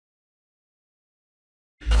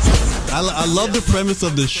I love the premise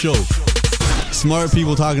of the show. Smart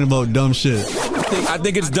people talking about dumb shit. I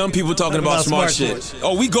think it's dumb people talking about smart shit.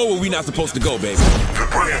 Oh, we go where we not supposed to go, baby. The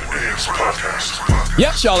Brilliant Idiots Podcast.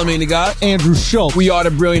 Yep, Charlamagne the God. Andrew Schulz. We are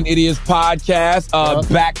the Brilliant Idiots Podcast.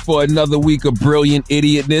 Back for another week of Brilliant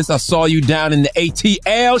Idiotness. I saw you down in the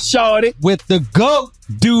ATL, shorty. With the GOAT.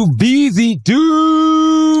 Doobeezy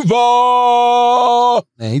Duval.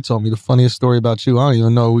 Man, he told me the funniest story about you. I don't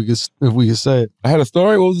even know if we could say it. I had a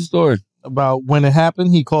story? What was the story? About when it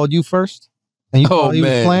happened, he called you first. And you thought he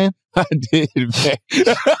was playing? I did, man.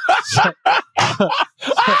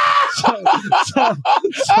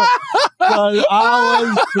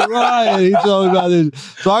 I was crying. He told me about this.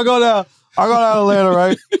 So I go down to Atlanta,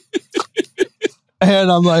 right?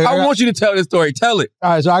 And I'm like, I want you to tell this story. Tell it.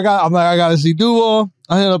 All right, so I got to see Duval.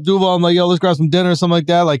 I hit up Duval. I'm like, yo, let's grab some dinner or something like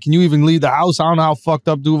that. Like, can you even leave the house? I don't know how fucked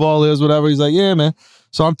up Duval is, whatever. He's like, yeah, man.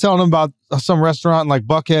 So I'm telling him about some restaurant in like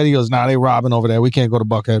Buckhead. He goes, nah, they robbing over there. We can't go to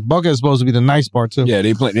Buckhead. Buckhead's supposed to be the nice part too. Yeah,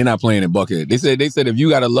 they're not playing in Buckhead. They said if you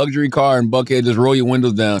got a luxury car in Buckhead, just roll your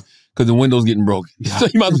windows down because the window's getting broken. So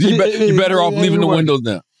you better off leaving the windows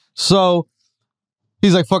down. So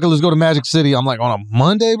he's like, fuck it, let's go to Magic City. I'm like, on a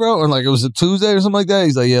Monday, bro? Or like it was a Tuesday or something like that?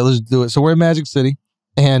 He's like, yeah, let's do it. So we're in Magic City.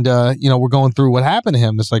 And, we're going through what happened to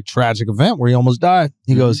him. This like tragic event where he almost died.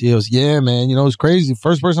 He goes, yeah, man, it's crazy.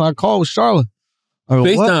 First person I called was Charlotte.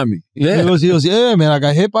 FaceTime me. Yeah. He goes, yeah, man, I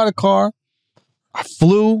got hit by the car. I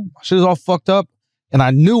flew. My shit is all fucked up. And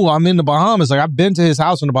I knew I'm in the Bahamas. Like, I've been to his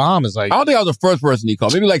house in the Bahamas. Like, I don't think I was the first person he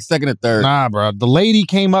called. Maybe like second or third. Nah, bro. The lady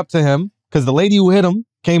came up to him because the lady who hit him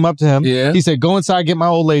came up to him. Yeah. He said, go inside, get my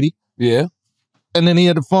old lady. Yeah. And then he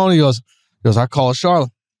had the phone. He goes, I called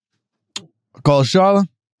Charlotte.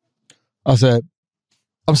 I said,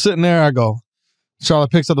 I'm sitting there. I go,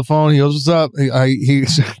 Charlotte picks up the phone. He goes, what's up? He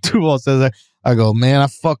Duval says that. I go, man, I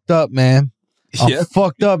fucked up, man. I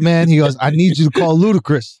fucked up, man. He goes, I need you to call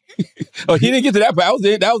Ludacris. Oh, he didn't get to that part.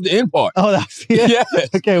 That was the end part. Oh, that's yeah.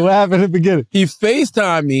 Okay, what happened at the beginning? He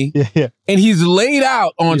FaceTimed me, and he's laid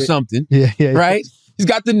out on something, right? He's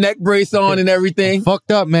got the neck brace on and everything. I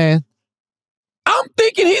fucked up, man. I'm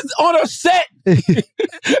thinking he's on a set.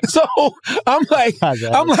 So I'm like,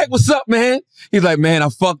 what's up, man? He's like, man, I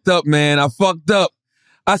fucked up, man. I fucked up.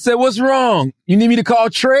 I said, what's wrong? You need me to call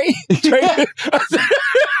Trey? Trey?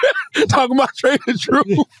 Talking about Trey the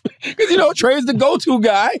Truth. Because, Trey's the go-to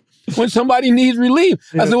guy when somebody needs relief.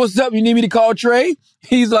 I said, what's up? You need me to call Trey?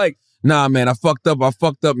 He's like, nah, man, I fucked up,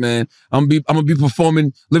 man. I'm going to be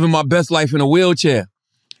performing, living my best life in a wheelchair.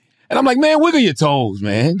 And I'm like, man, wiggle your toes,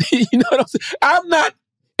 man. You know what I'm saying?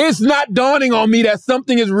 It's not dawning on me that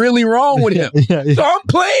something is really wrong with him. So I'm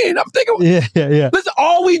playing. I'm thinking, listen,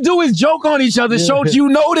 all we do is joke on each other. Schulz, you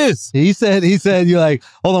know this. He said, you're like,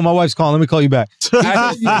 hold on, my wife's calling. Let me call you back.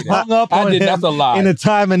 Hung up on him. That's a lie. In a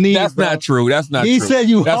time of need. That's not true. That's not true. He said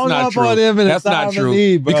you hung up on him in a time of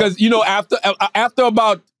need, bro. Because, after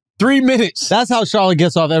about 3 minutes. That's how Charlotte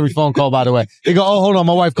gets off every phone call, by the way. They go, oh, hold on,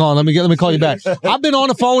 my wife calling. Let me call you back. I've been on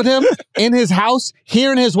the phone with him in his house,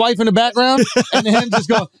 hearing his wife in the background, and him just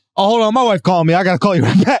go, oh, hold on, my wife calling me. I got to call you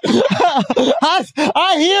right back.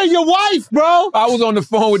 I hear your wife, bro. I was on the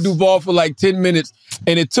phone with Duval for like 10 minutes,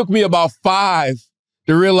 and it took me about 5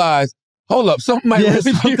 to realize, hold up, something might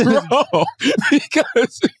really be wrong.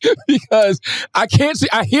 because I can't see,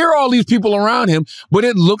 I hear all these people around him, but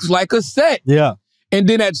it looks like a set. Yeah. And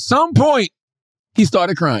then at some point, he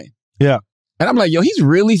started crying. Yeah. And I'm like, yo, he's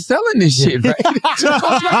really selling this shit, right? He's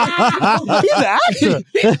an actor.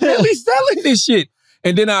 He's really selling this shit.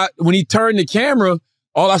 And then when he turned the camera,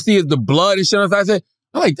 all I see is the blood and shit. I said,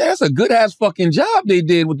 I'm like, that's a good ass fucking job they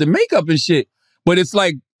did with the makeup and shit. But it's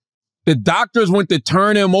like the doctors went to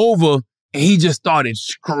turn him over and he just started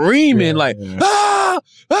screaming ah.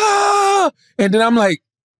 And then I'm like,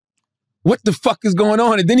 what the fuck is going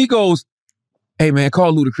on? And then he goes, hey, man,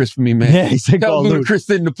 call Ludacris for me, man. Yeah, he said tell Ludacris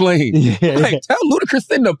sit in the plane. Tell Ludacris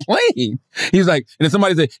sit in the plane. He's like, and then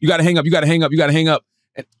somebody said, you got to hang up.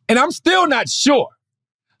 And I'm still not sure.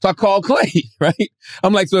 So I called Clay, right?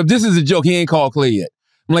 I'm like, so if this is a joke, he ain't called Clay yet.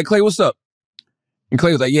 I'm like, Clay, what's up? And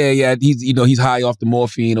Clay was like, yeah, he's high off the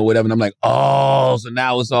morphine or whatever. And I'm like, oh, so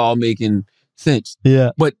now it's all making sense. Yeah.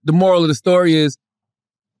 But the moral of the story is,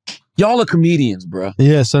 y'all are comedians, bro.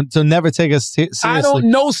 Yeah, so never take us seriously. I don't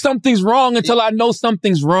know something's wrong until I know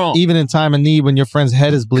something's wrong. Even in time of need when your friend's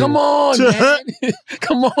head is bleeding. Come on, man.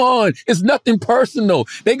 Come on. It's nothing personal.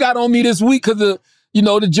 They got on me this week because of,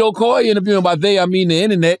 the Joe Coy interview. And by they, I mean the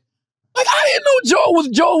internet. Like, I didn't know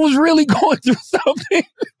Joe was really going through something.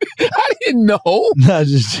 I didn't know. No,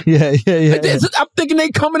 just, yeah. I'm thinking they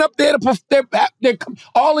coming up there to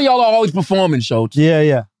all of y'all are always performing, Schulz.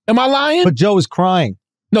 Yeah. Am I lying? But Joe is crying.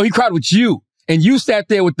 No, he cried with you. And you sat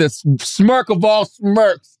there with the smirk of all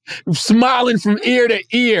smirks, smiling from ear to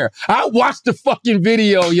ear. I watched the fucking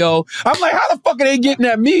video, yo. I'm like, how the fuck are they getting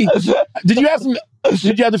at me? Did you have the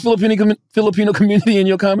Filipino community in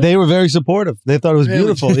your comment? They were very supportive. They thought it was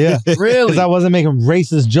beautiful. Yeah. Really? Because I wasn't making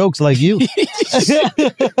racist jokes like you.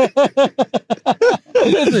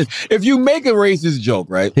 Listen, if you make a racist joke,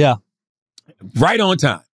 right? Yeah. Right on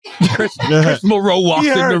time. Chris Moreau walks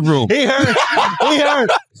in the room. He heard.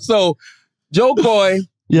 So Joe Coy,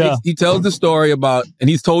 Yeah. he tells the story about, and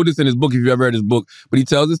he's told this in his book, if you've ever read his book, but he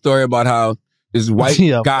tells the story about how this white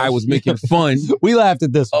guy was making fun We laughed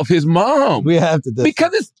at this one. of his mom. We laughed at this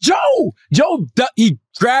Because it's Joe. Joe, he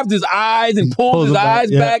grabs his eyes and pulls his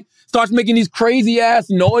eyes back, starts making these crazy ass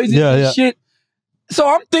noises and shit. So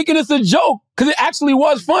I'm thinking it's a joke because it actually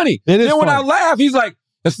was funny. It is then when I funny. laugh, he's like,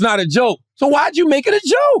 it's not a joke. So why'd you make it a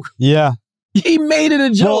joke? Yeah. He made it a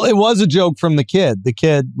joke. Well, it was a joke from the kid. The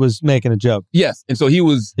kid was making a joke. Yes. And so he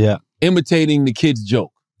was imitating the kid's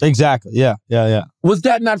joke. Exactly. Yeah. Was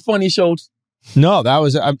that not funny, Schulz? No, that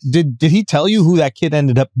was... Did he tell you who that kid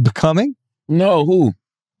ended up becoming? No, who?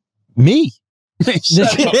 Me.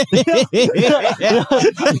 Shut up.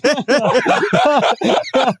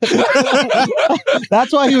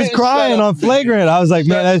 That's why he was crying on Flagrant. I was like,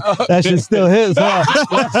 man, that shit's still his, huh?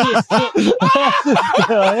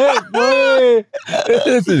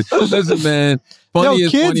 Listen, man. Funny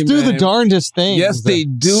is kids funny, do the man. darndest things. Yes, they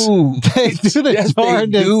do. They do the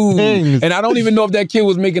darndest things. And I don't even know if that kid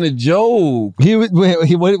was making a joke. He was.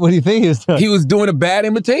 What do you think he was doing? He was doing a bad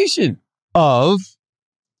imitation Of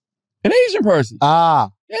an Asian person. Yeah.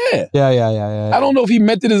 I don't know if he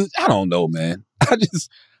meant it as. I don't know, man.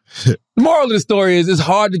 The moral of the story is it's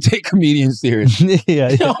hard to take comedians seriously.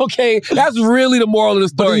 Yeah. Okay, that's really the moral of the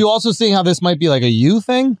story. But are you also seeing how this might be like a you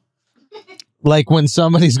thing? Like when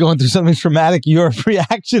somebody's going through something traumatic, your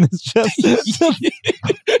reaction is just...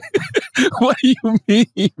 What do you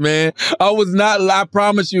mean, man? I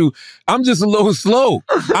promise you, I'm just a little slow.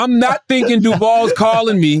 I'm not thinking Duval's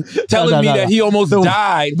calling me, telling me that he almost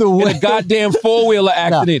died in a goddamn four-wheeler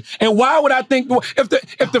accident. And why would I think, if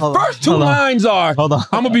the first two lines are, I'm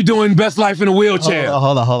going to be doing best life in a wheelchair.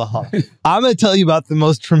 Hold on. I'm going to tell you about the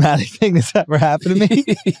most traumatic thing that's ever happened to me.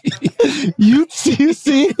 You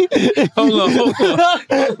see? Hold on.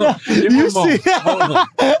 You see?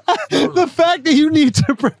 The fact that you need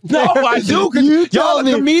to prepare. No, I do, because y'all are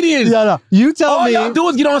comedians. No. You tell me. All y'all do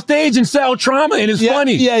is get on stage and sell trauma, and it's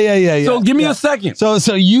funny. Yeah. So give me a second. So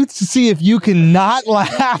you see if you can not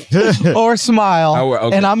laugh or smile.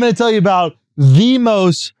 Okay. And I'm going to tell you about the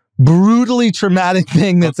brutally traumatic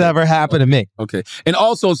thing that's ever happened to me. Okay. And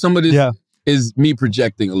also some of this is me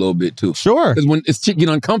projecting a little bit too. Sure. Because when it's get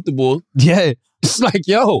uncomfortable, it's like,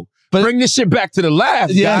 yo, bring this shit back to the laugh,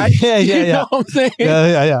 guy. Yeah. You know what I'm saying?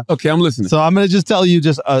 Yeah. Okay, I'm listening. So I'm going to just tell you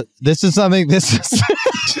this is something,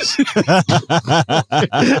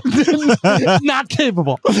 not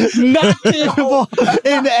capable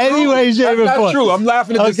in any way, shape, or form. That's not true. I'm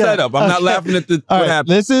laughing at the setup. I'm not laughing at what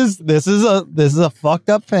happened. This is a fucked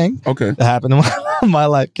up thing. Okay. That happened in my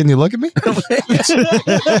life. Can you look at me? You know what I'm saying?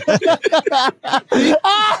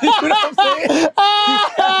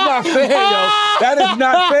 That's not fair, yo. That is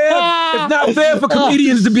not fair. It's not fair for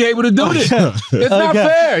comedians to be able to do this. It's not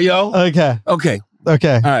fair, yo. Okay. All right.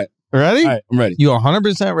 Ready? All right, I'm ready. You are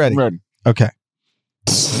 100% ready. I'm ready. Okay.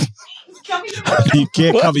 You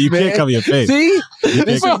can't cover your face. See?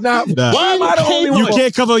 This is not. Why am I the only one? You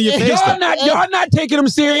can't cover your face. Y'all not taking them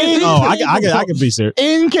serious. Oh, I can be serious.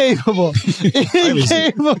 Incapable.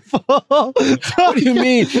 What do you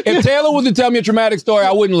mean? If Taylor was to tell me a traumatic story,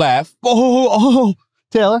 I wouldn't laugh. Oh,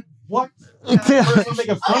 Taylor. What? Taylor.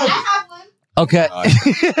 Okay.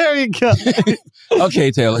 There you go.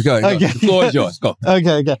 Okay, Taylor. Go ahead. Okay. The floor is yours. Go.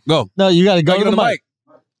 Okay. Go. No, you got to go Give to him the mic.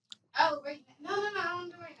 Oh, right. No, I don't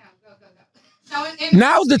do it right now. Go.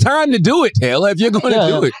 Now's the time to do it, Taylor, if you're going to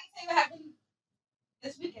do it. I can say what happened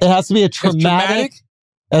this weekend. It has to be a It's traumatic.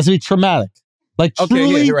 It has to be traumatic. Like Okay,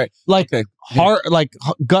 truly, yeah, you're right. like Okay. heart, like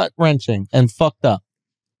gut wrenching and fucked up.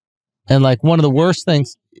 And like one of the worst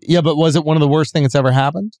things. Yeah, but was it one of the worst things that's ever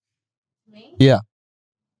happened? Me? Yeah.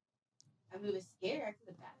 I mean, it was scary. I could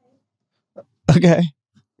have died. Okay.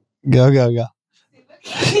 Go. Okay,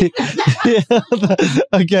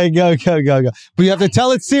 go. But you have to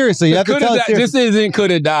tell it seriously. You have to tell it seriously. This isn't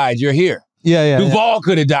could have died. You're here. Yeah. Duval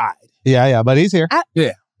could have died. Yeah, but he's here.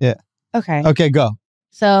 Okay. Okay, go.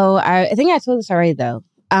 So I think I told this already, though.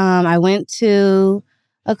 I went to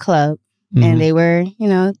a club Mhm. and they were,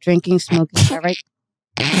 drinking, smoking. Right?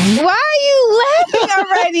 Why are you laughing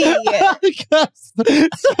already? Because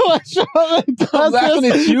I'm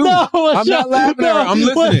laughing at you. I'm not laughing at her. I'm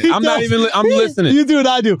listening. I'm listening. You do what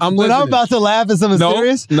I do. When I'm about to laugh at something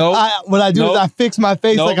serious, what I do is I fix my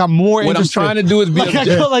face like I'm more interested. What I'm trying to do is be I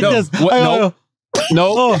go like this. What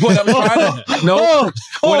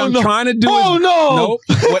I'm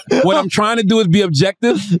trying to do is be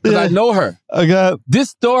objective because I know her. Okay. This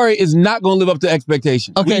story is not going to live up to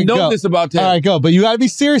expectations. Okay, we know this about Taylor. All right, go. But you got to be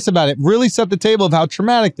serious about it. Really set the table of how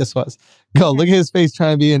traumatic this was. Go. Look at his face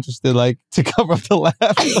trying to be interested, like to cover up the laugh.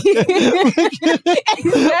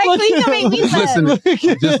 Exactly. You make me laugh.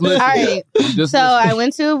 Just listen. All right. So I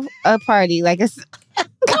went to a party, like a.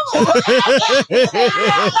 What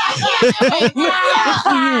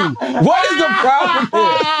is the problem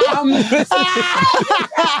here? I'm listening.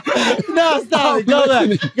 No, stop it.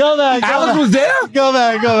 Go back. Alex was there? Go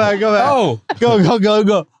back. Oh. Go.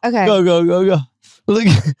 Okay. Go. Look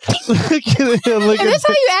at him. Is this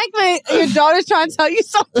how you act when your daughter's trying to tell you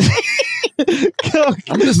something?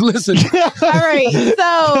 I'm just listening. All right.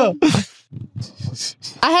 So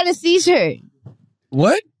I had a seizure.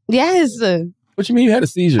 What? Yes. What you mean you had a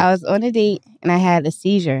seizure? I was on a date and I had a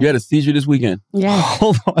seizure. You had a seizure this weekend? Yes.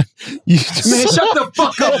 Hold on. Man, shut the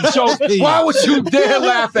fuck up, Joe. Why would you dare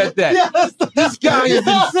laugh at that? This guy is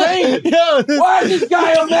insane. Why is this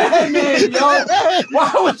guy a madman, yo?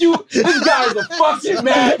 Why would you? This guy is a fucking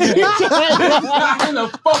madman. This guy is a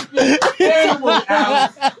fucking animal,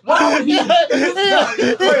 Alex. Why would he?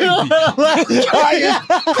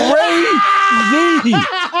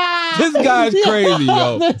 This guy is crazy. This guy's crazy,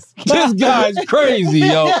 yo. This guy's crazy,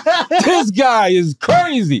 yo. This guy is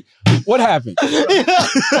crazy. What happened? What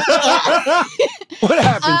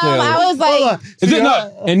happened, Taylor? I was like, is it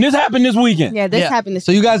not? And this happened this weekend. Yeah, this happened this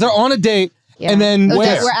So you guys are on a date, and then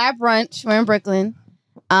where? We're at brunch. We're in Brooklyn.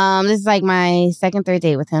 This is like my second, third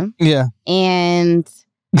date with him. Yeah. And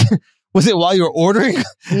was it while you were ordering?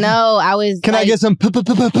 No, I was. Can I get some pancakes?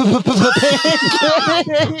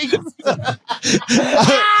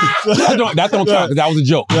 That don't count. That was a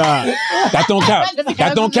joke. That don't count.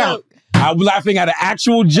 That don't count. I was laughing at an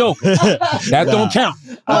actual joke. That don't count.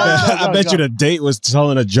 I bet you the date was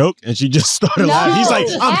telling a joke and she just started laughing. He's like,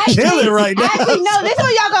 I'm killing right now. Actually, no, this is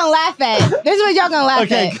what y'all gonna laugh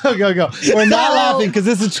at. Okay, go. We're not laughing because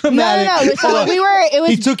this is traumatic. No. So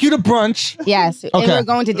he took you to brunch. Yes. And we were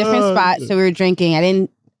going to different spots, so we were drinking. I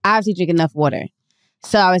didn't obviously drink enough water.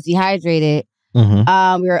 So I was dehydrated.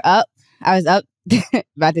 Mm-hmm. We were up. I was up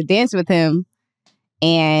about to dance with him.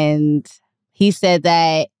 And he said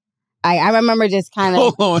that I remember just kind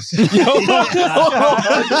of. Hold on. You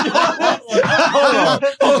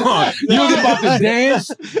was about to dance?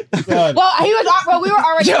 Well, we were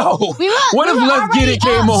already. Yo, what if Let's Get It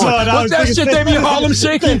came on? What's that shit they be Harlem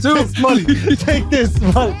shaking too? Take this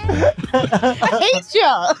money. I hate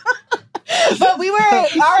y'all. But we were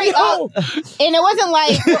already up, and it wasn't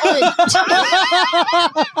like.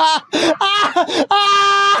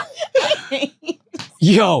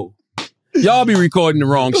 Yo. Y'all be recording the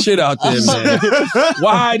wrong shit out there, man.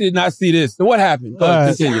 Why didn't I see this? What happened? Go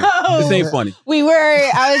ahead, continue. This ain't funny.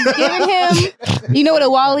 I was giving him, you know what a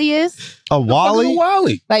wally is? A wally? A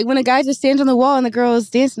wally. Like when a guy just stands on the wall and the girl is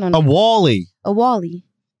dancing on it. A wally. A wally.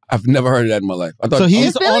 I've never heard of that in my life. I thought so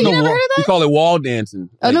he's on the wall. You call it wall dancing.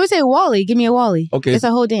 Oh, no, we say wally. Give me a wally. Okay. It's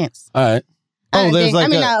a whole dance. All right. There's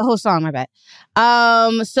like a whole song, my bad.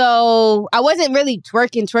 So I wasn't really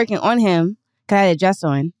twerking on him because I had a dress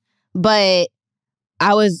on. But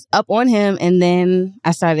I was up on him, and then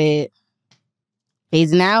I started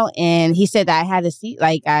phasing out, and he said that I had a seizure.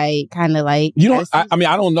 Like I kind of like. You don't. I mean,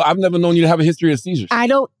 I don't know. I've never known you to have a history of seizures. I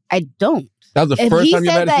don't. That was the first time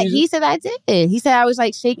you had a seizure. He said I did. He said I was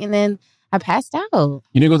like shaking, and then I passed out.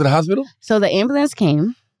 You didn't go to the hospital? So the ambulance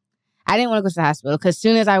came. I didn't want to go to the hospital because as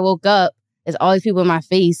soon as I woke up, there's all these people in my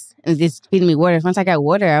face and just feeding me water. Once I got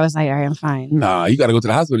water, I was like, all right, I'm fine. Nah, you got to go to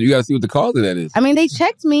the hospital. You got to see what the cause of that is. I mean, they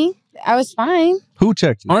checked me. I was fine. Who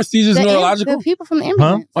checked you? Aren't seizures neurological? The people from the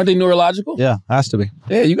ambulance. Aren't they neurological? Yeah, has to be.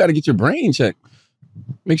 Yeah, you got to get your brain checked.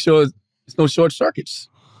 Make sure it's no short circuits.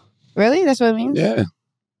 Really? That's what it means? Yeah.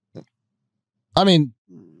 I mean,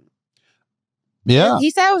 yeah. He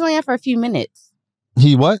said I was only out for a few minutes.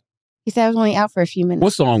 He what? He said I was only out for a few minutes.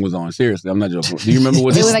 What song was on? Seriously, I'm not joking. Do you remember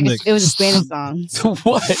what it was? It was a Spanish song.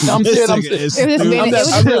 What? I'm saying. It was a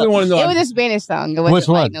Spanish. I really want to know. It was a Spanish song. It wasn't Which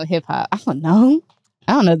one? like no hip hop. I don't know.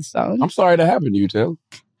 I don't know the song. I'm sorry that happened to you, Taylor.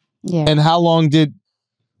 Yeah. And how long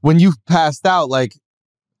when you passed out? Like,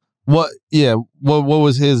 what? Yeah. What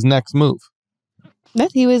was his next move?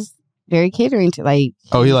 That he was very catering to like.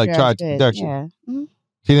 Oh, he like tried to protect you. Yeah. Mm-hmm.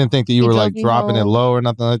 He didn't think that you He were drove like me dropping it home. low or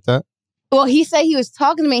nothing like that. Well, he said he was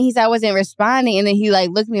talking to me. And he said I wasn't responding, and then he like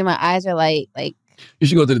looked me in my eyes. Are like. You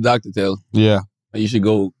should go to the doctor, Taylor. Yeah. You should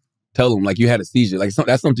go tell him like you had a seizure. Like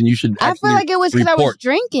that's something you should. I feel like it was because I was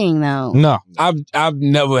drinking, though. No, I've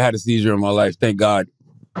never had a seizure in my life. Thank God.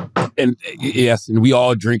 And yes, and we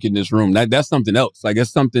all drink in this room. That's something else. Like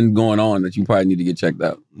there's something going on that you probably need to get checked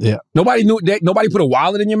out. Yeah. Nobody put a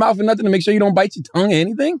wallet in your mouth or nothing to make sure you don't bite your tongue or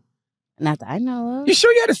anything. Not that I know of. You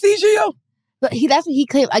sure you had a seizure, yo? But that's what he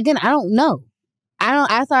claimed. Again, I don't know. I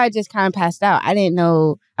thought I just kind of passed out. I didn't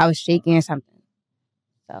know I was shaking or something.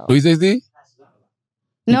 So. What you say, Steve?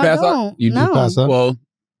 No, I pass out? don't. You no. pass out? Well,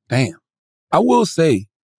 damn. I will say,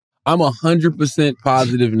 I'm 100%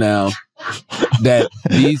 positive now that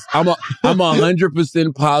I'm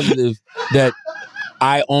 100% positive that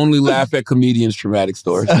I only laugh at comedians' traumatic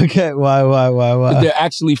stories. Okay, why? They're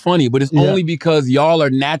actually funny, but it's only because y'all are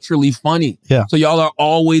naturally funny. Yeah. So y'all are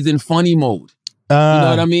always in funny mode. You know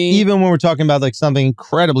what I mean? Even when we're talking about like something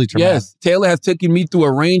incredibly traumatic. Yes. Taylor has taken me through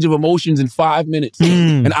a range of emotions in 5 minutes.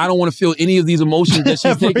 And I don't want to feel any of these emotions that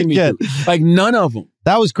she's taking me through. Like none of them.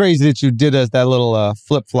 That was crazy that you did that little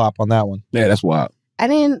flip-flop on that one. Yeah, that's wild. I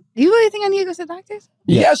didn't. Do you really think I need to go to the doctors?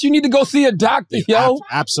 Yeah. Yes, you need to go see a doctor, yo.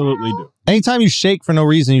 Absolutely do. Anytime you shake for no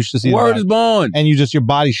reason, you should see Word is born. And your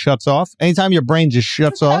body shuts off. Anytime your brain just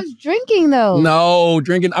shuts off. I was drinking, though. No,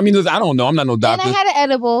 drinking. I mean, listen, I don't know. I'm not no doctor. And I had an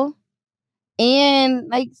edible and,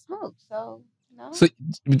 like, smoke, so, no. So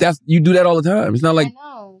you do that all the time. It's not like. I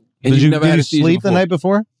know. And Did you never had a seizure sleep before. the night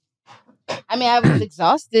before? I mean, I was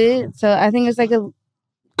exhausted, so I think it's like a...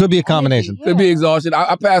 Could be a combination. Yeah. Could be exhaustion.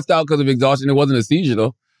 I passed out because of exhaustion. It wasn't a seizure,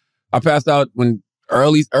 though. I passed out when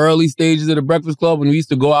early stages of the Breakfast Club when we used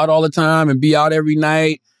to go out all the time and be out every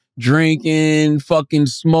night, drinking, fucking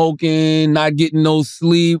smoking, not getting no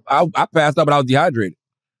sleep. I passed out, but I was dehydrated.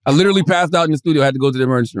 I literally passed out in the studio. I had to go to the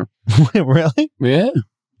emergency room. Wait, really? Yeah.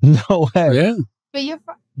 No way. Yeah. But you're...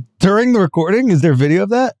 During the recording, is there video of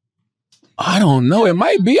that? I don't know. It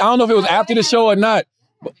might be. I don't know if it was after the show or not.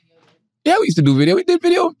 But yeah, we used to do video. We did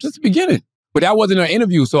video just the beginning. But that wasn't an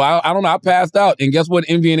interview, so I don't know. I passed out. And guess what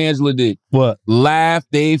Envy and Angela did? What? Laugh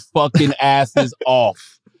they fucking asses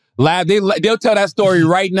off. Laugh. They'll tell that story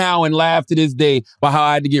right now and laugh to this day about how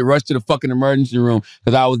I had to get rushed to the fucking emergency room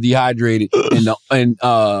because I was dehydrated. and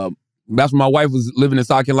that's when my wife was living in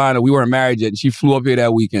South Carolina. We weren't married yet, and she flew up here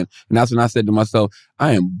that weekend. And that's when I said to myself,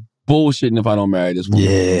 I am bullshitting if I don't marry this woman.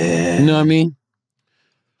 Yeah. You know what I mean?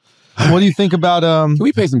 What do you think about Can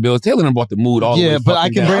we pay some bills? Taylor done brought the mood all the way. Yeah, but I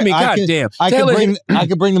can bring. goddamn. I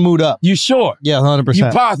can bring the mood up. You sure? Yeah, 100%. You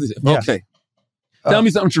positive? Yeah. Okay. Tell me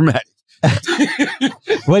something dramatic.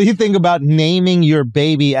 What do you think about naming your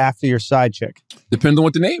baby after your side chick? Depends on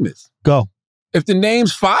what the name is. Go. If the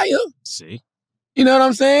name's Fire, See? you know what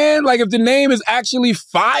I'm saying? Like if the name is actually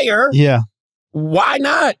Fire, Yeah. why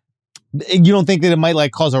not? You don't think that it might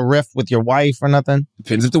like cause a rift with your wife or nothing?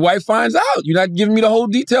 Depends if the wife finds out. You're not giving me the whole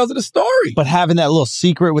details of the story. But having that little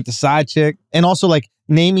secret with the side chick, and also like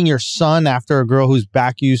naming your son after a girl whose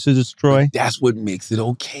back you used to destroy. That's what makes it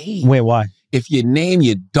okay. Wait, why? If you name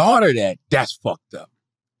your daughter that's fucked up.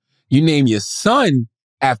 You name your son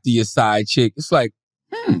after your side chick, it's like,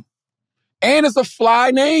 And it's a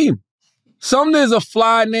fly name. Sumner is a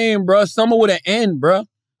fly name, bruh. Summer with an N, bruh.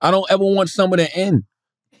 I don't ever want Summer with an N.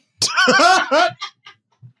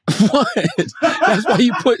 What?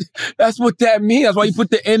 That's what that means. That's why you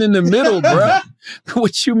put the N in the middle, bruh.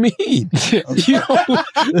 What you mean? You know,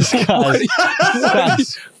 This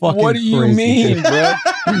guy's fucking what do you crazy, mean, dude. bruh?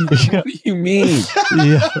 What do you mean?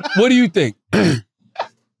 Yeah. What do you think?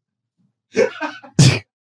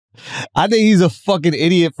 I think he's a fucking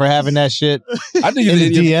idiot for having that shit I think in he's the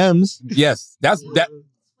an idiot. DMs. Yes, that's that.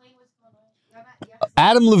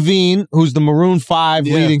 Adam Levine, who's the Maroon 5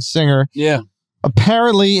 Yeah. leading singer, Yeah.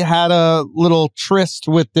 apparently had a little tryst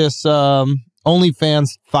with this OnlyFans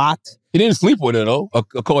thought. He didn't sleep with her, though.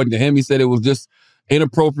 According to him, he said it was just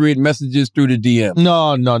inappropriate messages through the DM.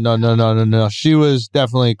 No. She was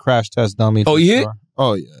definitely a crash test dummy. Oh, for he hit? sure.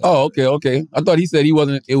 Oh, yeah. Oh, okay. I thought he said he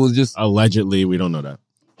wasn't. It was just. Allegedly, we don't know that.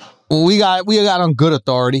 Well, we got on good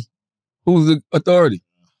authority. Who's the authority?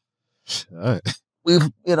 We've,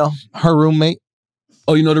 her roommate.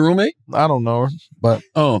 Oh, you know the roommate? I don't know her, but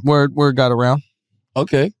Oh, word got around.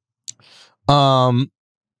 okay.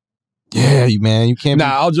 Yeah, man, you can't.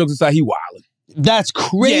 Nah, all jokes aside, he wildin'. That's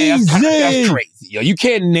crazy. Yeah, that's crazy. Yo, you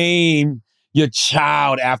can't name your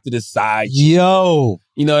child after the side. Yo,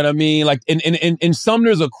 You know what I mean? Like, and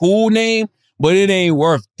Sumner's a cool name, but it ain't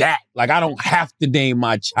worth that. Like, I don't have to name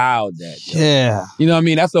my child that. Yo. yeah. You know what I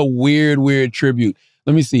mean? That's a weird tribute.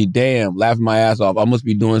 Let me see. Damn, laughing my ass off. I must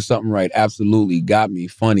be doing something right. Absolutely. Got me.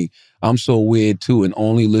 Funny. I'm so weird too and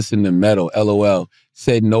only listen to metal. LOL.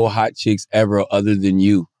 Said no hot chicks ever other than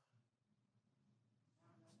you.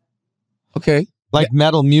 Okay. Like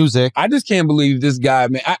metal music. I just can't believe this guy,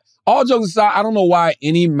 man. All jokes aside, I don't know why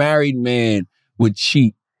any married man would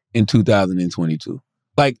cheat in 2022.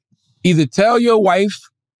 Like, either tell your wife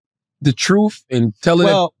the truth and tell her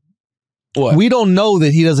that. What? We don't know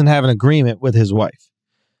that he doesn't have an agreement with his wife.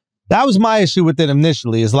 That was my issue with it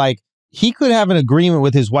initially, is like, he could have an agreement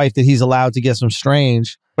with his wife that he's allowed to get some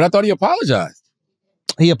strange. But I thought he apologized.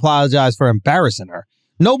 He apologized for embarrassing her.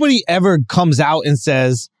 Nobody ever comes out and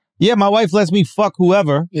says, yeah, my wife lets me fuck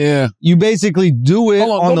whoever. Yeah. You basically do it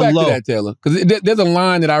on the low. Go back to that, Taylor. Because there's a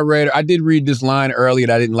line that I read. I did read this line earlier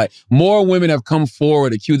that I didn't like. More women have come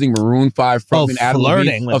forward accusing Maroon 5 frontman Adam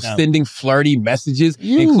Levine of sending flirty messages,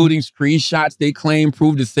 including screenshots they claim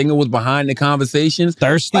prove the singer was behind the conversations.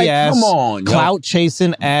 Thirsty ass. Come on. Clout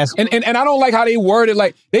chasing ass. And I don't like how they word it.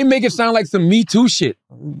 Like, they make it sound like some Me Too shit.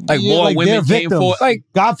 Like, more women came forward. Like,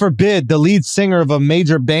 God forbid the lead singer of a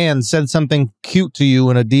major band said something cute to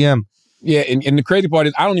you in a DM. Yeah, and the crazy part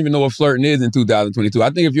is I don't even know what flirting is in 2022. I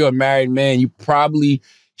think if you're a married man, you probably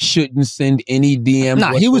shouldn't send any DMs.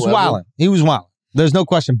 Nah, he was wilding. He was wilding. There's no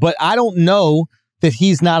question. But I don't know that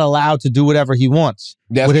he's not allowed to do whatever he wants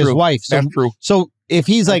with his wife. So, that's true. So if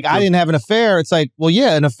he's like, I didn't have an affair, it's like, well,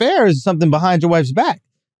 yeah, an affair is something behind your wife's back.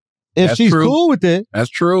 If she's cool with it, that's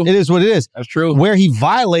true. It is what it is. That's true. Where he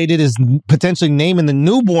violated is potentially naming the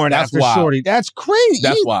newborn after Shorty. That's crazy.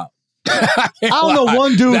 That's wild. I don't know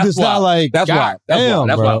one dude that's not like, that's wild. That's wild.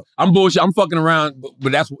 That's wild. I'm bullshit. I'm fucking around,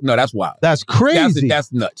 but that's wild. That's crazy.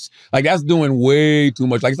 That's nuts. Like, that's doing way too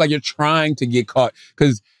much. Like, it's like you're trying to get caught.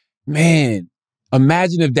 Because, man,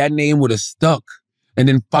 imagine if that name would have stuck, and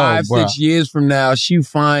then 5-6 years from now, she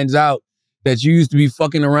finds out that you used to be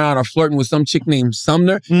fucking around or flirting with some chick named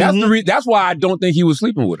Sumner. That's why I don't think he was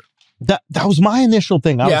sleeping with her. That was my initial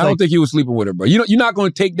thing. I don't think he was sleeping with her, bro. You're not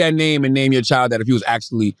going to take that name and name your child that if he was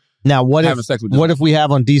actually having sex with you. What if we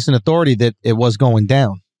have on decent authority that it was going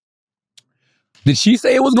down? Did she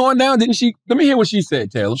say it was going down? Didn't she? Let me hear what she said,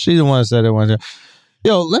 Taylor. She's the one that said it went down.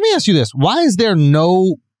 Yo, let me ask you this. Why is there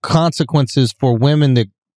no consequences for women that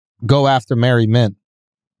go after married men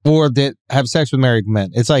or that have sex with married men?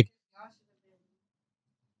 It's like,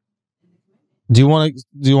 do you want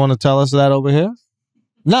to tell us that over here?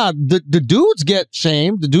 Nah, the dudes get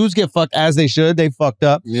shamed. The dudes get fucked as they should. They fucked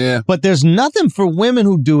up. Yeah. But there's nothing for women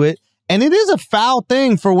who do it. And it is a foul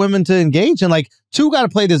thing for women to engage in. Like, two got to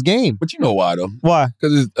play this game. But you know why, though? Why?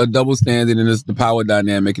 Because it's a double standard and it's the power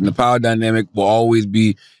dynamic. And the power dynamic will always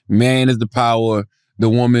be man is the power, the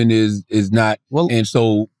woman is not. Well, and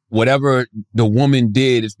so whatever the woman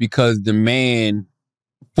did, it's because the man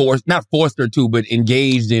not forced her to, but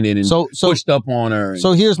engaged in it and pushed up on her.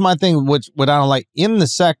 So here's my thing, what I don't like. In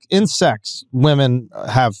sex, women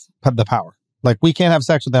have the power. Like, we can't have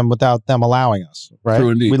sex with them without them allowing us, right?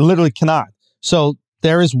 True indeed. We literally cannot. So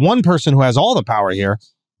there is one person who has all the power here,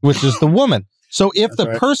 which is the woman. So if the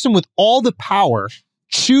person with all the power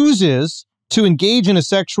chooses to engage in a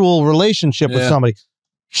sexual relationship with somebody,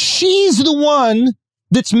 she's the one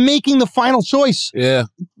that's making the final choice. Yeah.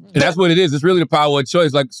 And that's what it is. It's really the power of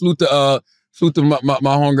choice. Like, salute to my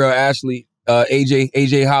homegirl, Ashley,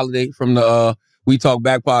 AJ Holiday from the We Talk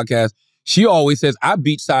Back podcast. She always says, I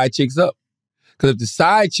beat side chicks up. Because if the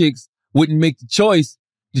side chicks wouldn't make the choice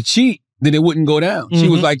to cheat, then it wouldn't go down. She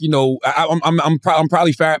was like, I'm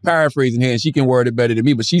probably paraphrasing here, and she can word it better than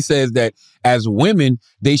me, but she says that as women,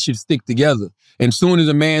 they should stick together. And soon as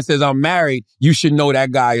a man says, I'm married, you should know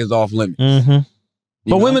that guy is off limits.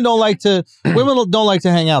 But women don't like to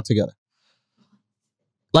hang out together.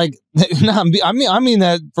 Like, I mean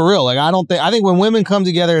that for real. Like, I think when women come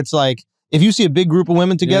together, it's like, if you see a big group of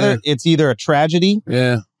women together, it's either a tragedy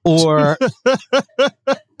or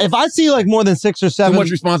if I see like more than 6 or 7. Too much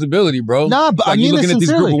responsibility, bro. Nah, but like, I mean, you're looking at this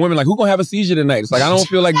group of women like, who gonna have a seizure tonight? It's like, I don't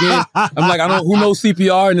feel like being, I'm like, who knows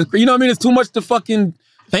CPR? And you know what I mean? It's too much to fucking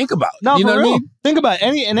think about. No, you know what I mean? Think about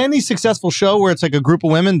any successful show where it's like a group of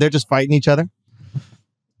women, they're just fighting each other.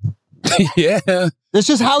 Yeah. That's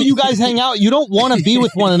just how you guys hang out. You don't want to be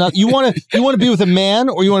with one another. You want to be with a man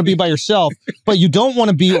or you want to be by yourself, but you don't want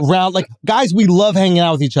to be around. Like, guys, we love hanging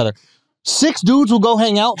out with each other. 6 dudes will go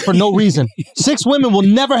hang out for no reason. 6 women will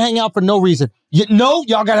never hang out for no reason. Y'all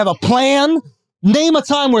got to have a plan. Name a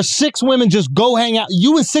time where 6 women just go hang out.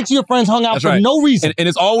 You and 6 of your friends hung out for no reason. And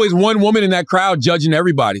it's always one woman in that crowd judging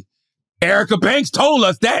everybody. Erica Banks told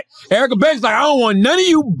us that. Erica Banks like, I don't want none of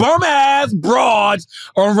you bum-ass broads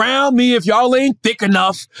around me if y'all ain't thick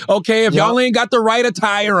enough, okay? If y'all ain't got the right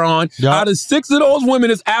attire on. Out of 6 of those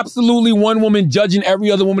women, it's absolutely one woman judging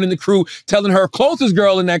every other woman in the crew, telling her closest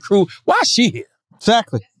girl in that crew, why is she here?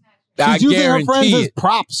 Exactly. She's using her friends as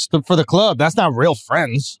props for the club. That's not real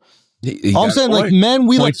friends. All I'm saying, like, men,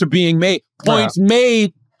 Points are being made. Points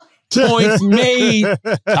made. Points made.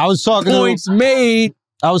 I was talking Points made.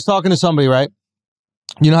 I was talking to somebody, right?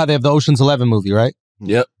 You know how they have the Ocean's 11 movie, right?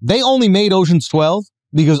 Yep. They only made Ocean's 12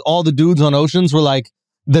 because all the dudes on Oceans were like,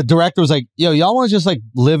 the director was like, yo, y'all want to just like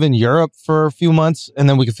live in Europe for a few months and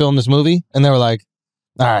then we can film this movie? And they were like,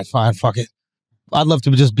 all right, fine, fuck it. I'd love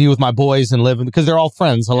to just be with my boys and live in, because they're all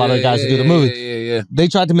friends, a lot of the guys who do the movie. They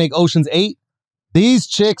tried to make Ocean's 8. These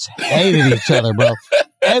chicks hated each other, bro.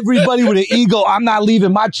 Everybody with an ego. I'm not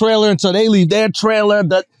leaving my trailer until they leave their trailer.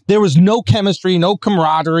 There was no chemistry, no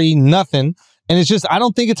camaraderie, nothing. And it's just, I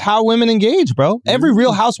don't think it's how women engage, bro. Every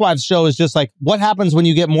Real Housewives show is just like, what happens when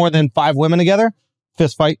you get more than 5 women together?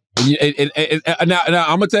 Fist fight. Now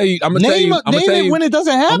I'm gonna tell you. I'm gonna tell you when it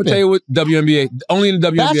doesn't happen. I'm gonna tell you what WNBA. Only in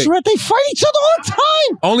the WNBA. Bachelorette, they fight each other all the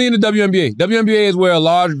time. Only in the WNBA. WNBA is where a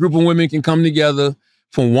large group of women can come together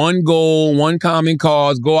for one goal, one common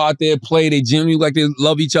cause, go out there, play. They genuinely like they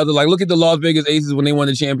love each other. Like, look at the Las Vegas Aces when they won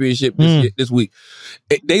the championship this week.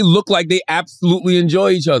 They look like they absolutely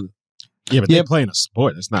enjoy each other. Yeah, but they're playing a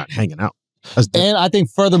sport. It's not hanging out. And I think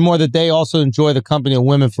furthermore that they also enjoy the company of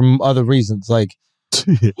women from other reasons, like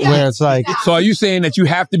where it's like. So are you saying that you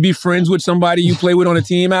have to be friends with somebody you play with on a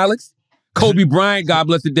team, Alex? Kobe Bryant, God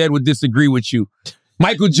bless the dead, would disagree with you.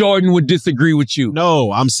 Michael Jordan would disagree with you.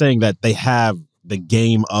 No, I'm saying that they have the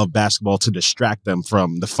game of basketball to distract them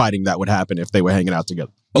from the fighting that would happen if they were hanging out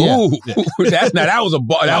together. Ooh, that was a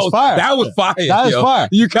bar. That was fire. That was fire. That is fire.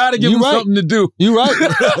 You gotta give them something to do. You're right.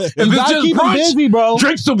 If You it's gotta just keep them brunch, busy, bro.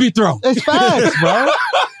 drinks will be thrown. It's facts, bro.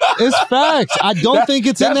 It's facts. I don't think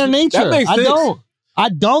it's in their nature. That makes sense. I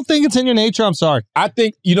don't think it's in your nature. I'm sorry. I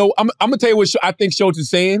think, I'm gonna tell you what I think Schulz is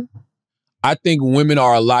saying. I think women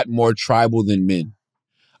are a lot more tribal than men.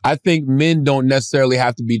 I think men don't necessarily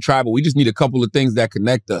have to be tribal. We just need a couple of things that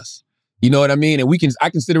connect us. You know what I mean? And I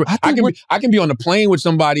can be on a plane with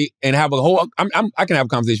somebody and have a whole, I can have a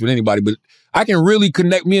conversation with anybody, but I can really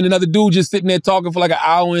connect me and another dude just sitting there talking for like an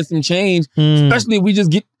hour and some change, especially if we just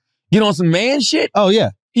get on some man shit. Oh,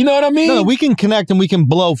 yeah. You know what I mean? No, we can connect and we can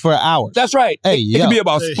blow for hours. That's right. Hey, it can be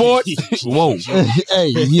about sports. Whoa. Hey,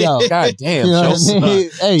 yo. God damn. You know what I mean?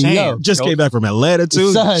 Hey, yo. Just came back from Atlanta,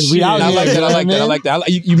 too. Son, we out I here, like that.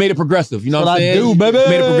 You made it progressive. You know what I'm saying? I do, baby. You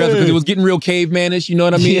made it progressive because it was getting real cavemanish. You know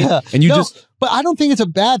what I mean? Yeah. And but I don't think it's a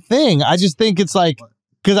bad thing. I just think it's like,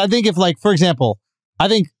 because I think if like, for example, I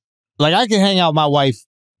think like I can hang out with my wife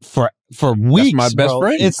for weeks. That's my best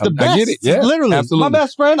friend. It's the best. I get it. Yeah, literally. absolutely. My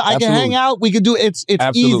best friend. I can hang out. We can do it's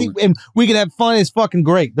easy and we can have fun. It's fucking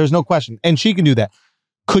great. There's no question. And she can do that.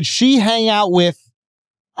 Could she hang out with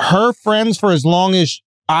her friends for as long as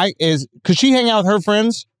could she hang out with her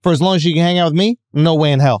friends for as long as she can hang out with me? No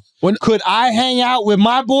way in hell. Could I hang out with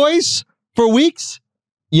my boys for weeks?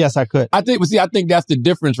 Yes, I could. I think that's the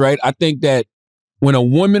difference, right? I think that when a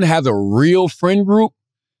woman has a real friend group,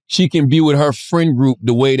 she can be with her friend group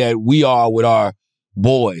the way that we are with our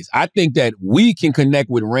boys. I think that we can connect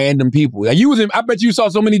with random people. Like I bet you saw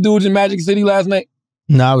so many dudes in Magic City last night.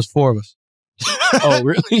 No, it was 4 of us. Oh,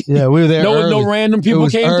 really? Yeah, we were there. No random people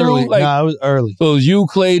came through. Like, it was early. So it was you,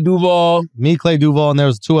 Clay Duval, me, Clay Duval, and there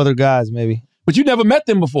was 2 other guys, maybe. But you never met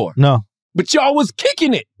them before. No. But y'all was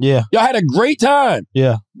kicking it. Yeah. Y'all had a great time.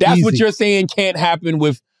 Yeah. That's what you're saying can't happen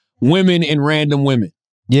with women and random women.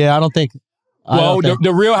 Yeah, I don't think. Well,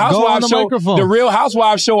 the Real Housewives show, the Real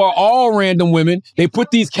Housewives show are all random women. They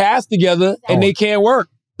put these casts together and they can't work.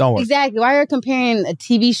 Don't work. Exactly. Why are you comparing a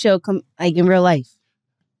TV show like in real life?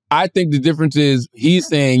 I think the difference is he's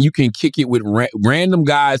saying you can kick it with random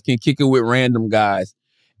guys can kick it with random guys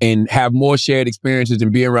and have more shared experiences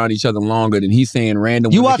and be around each other longer than he's saying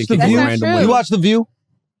random. You watch The View? You watch The View?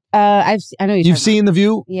 I know you've seen The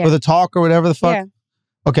View or The Talk or whatever the fuck. Yeah.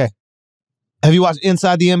 Okay. Have you watched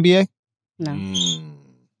Inside the NBA? No.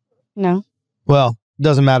 No. Well,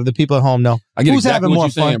 doesn't matter. The people at home know. I get Who's exactly having what more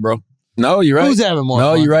you're fun? saying, bro. No, you're right. Who's having more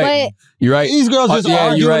No, fun? you're right. You're right. These girls just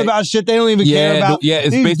arguing about shit they don't even care about. Yeah, it's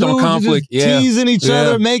These based on dudes are conflict. just teasing each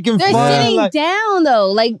other, making They're fun. sitting down though.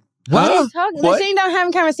 Like what are you talking? They're sitting down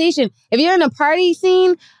having conversation. If you're in a party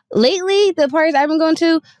scene, lately the parties I've been going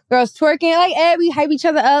to, girls twerking, like we hype each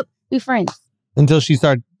other up, we friends. Until she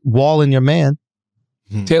started walling your man.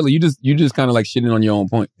 Taylor, you just kind of like shitting on your own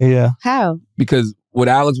point. Yeah. How? Because what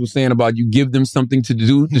Alex was saying about you give them something to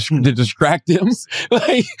do to distract them.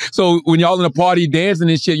 Like, so when y'all in a party dancing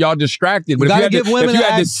and shit, y'all distracted. But if you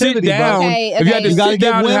had to sit down, if you had to sit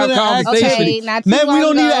down and have conversation, man, we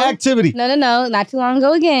don't need an activity. No, not too long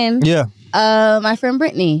ago again. Yeah. My friend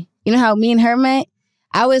Brittany, you know how me and her met?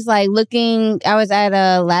 I was like I was at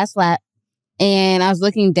a last lap and I was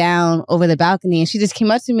looking down over the balcony and she just came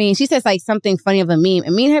up to me and she says like something funny of a meme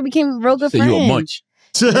and me and her became real good friends. You a munch.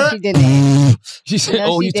 No, she didn't. She said,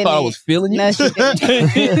 you thought I was feeling you? No, she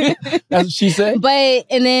didn't. That's what she said?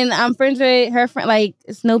 And then I'm friends with her friend, like,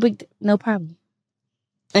 it's no problem.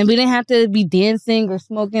 And we didn't have to be dancing or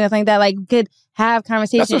smoking or something like that. Like, we could have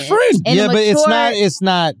conversations. That's a friend. Yeah, but it's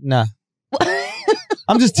not, nah.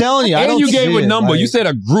 I'm just telling you. And you gave a number. Like, you said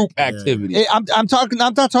a group activity. I'm not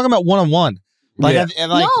talking about one-on-one. Like, yeah.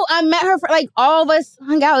 No, I met her, like, all of us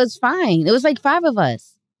hung out. It was fine. It was like 5 of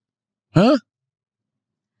us. Huh?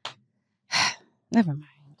 Never mind.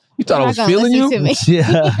 You thought I was feeling you?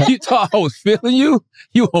 Yeah. You thought I was feeling you?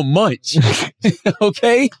 You a munch.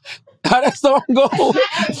 Okay? How that song go?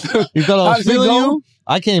 You thought I was feeling you?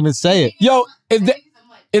 I can't even say it. Yo,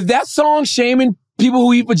 if that song shaming people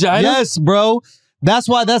who eat vagina? Yes, bro. That's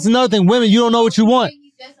why, that's another thing. Women, you don't know what you want.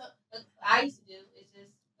 I used to do. It's just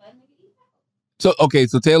let me eat.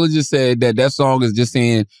 So Taylor just said that song is just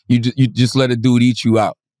saying you just let a dude eat you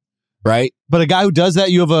out. Right? But a guy who does that,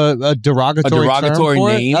 you have a derogatory term for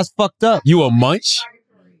name. It? That's fucked up. You a munch?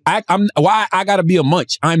 Why I gotta be a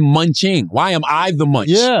munch? I'm munching. Why am I the munch?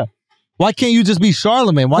 Yeah. Why can't you just be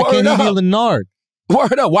Charlamagne? Why can't you be Leonard?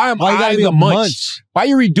 Word up. Why am I the munch? Why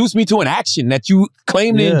you reduce me to an action that you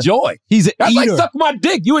claim to enjoy? He's an That's eater. like suck my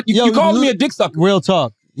dick. You calling me a dick sucker. Real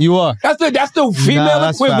talk. You are. That's the female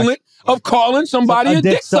equivalent of calling somebody a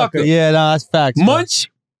dick sucker. Yeah, no, that's facts. Munch.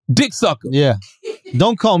 Dick sucker. Yeah.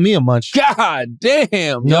 Don't call me a munch. God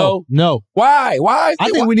damn, yo. No. Why? I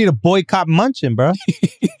think we need to boycott munching, bro.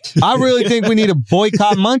 I really think we need to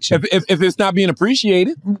boycott munching. If it's not being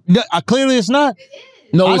appreciated. No, clearly it's not.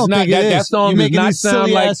 No, it's not. That song does not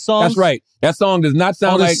sound like... That's right. That song does not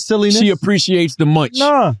sound like silliness. She appreciates the munch.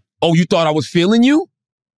 Nah. Oh, you thought I was feeling you?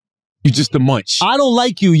 You just a munch. I don't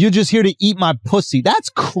like you. You're just here to eat my pussy. That's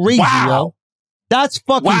crazy, yo. That's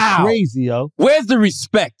fucking crazy, yo. Where's the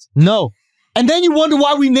respect? No. And then you wonder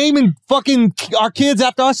why we naming fucking our kids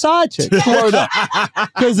after our side chick. Word up.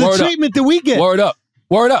 Because the treatment that we get. Word up.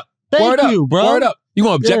 Word up. Thank you, bro. Word up. You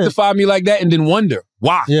gonna objectify me like that and then wonder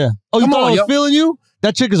why? Yeah. Oh, you thought I was feeling you?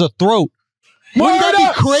 That chick is a throat. Wouldn't that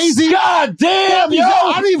be crazy? God damn, yo.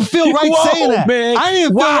 I didn't even feel right saying that. Man. I didn't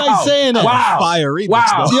even feel right saying that. Wow. Fiery.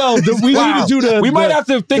 Wow. Yo, we need to do the... We might have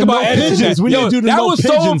to think about editing pigeons. that. We need to do the no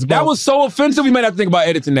pigeons, bro. That was so offensive, we might have to think about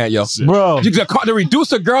editing that, yo. Bro. To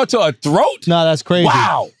reduce a girl to a throat? Nah, that's crazy.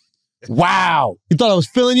 Wow. You thought I was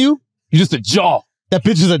feeling you? You just a jaw. That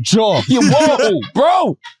bitch is a jaw. Yeah, whoa,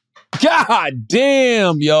 bro. God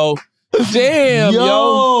damn, yo. Damn,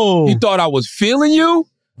 yo. You thought I was feeling you?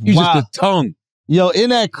 You just a tongue. Yo, isn't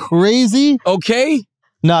that crazy? Okay.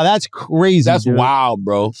 Nah, that's crazy. That's wild,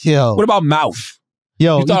 bro. Yo. What about mouth?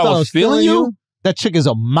 Yo, you thought I was feeling you? That chick is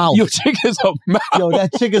a mouth. Your chick is a mouth. Yo,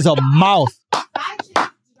 that chick is a mouth.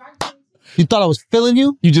 You thought I was feeling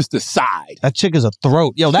you? You just decide. That chick is a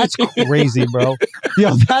throat. Yo, that's crazy, bro.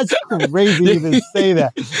 Yo, that's crazy to even say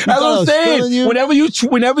that. That's what I'm saying.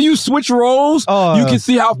 Whenever you switch roles, you can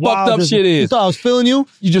see how fucked up shit is. You thought I was feeling you?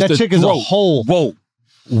 You just that chick is a hole. Whoa.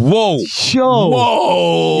 Yo.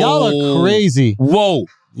 Whoa. Y'all are crazy. Whoa.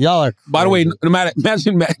 Y'all are crazy. By the way, no matter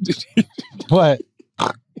imagine what?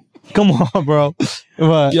 Come on, bro.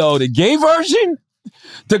 What? Yo, the gay version,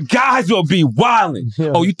 the guys will be wilding.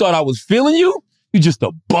 Yeah. Oh, you thought I was feeling you? You just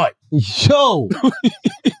a butt. Yo.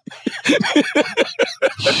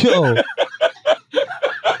 Yo.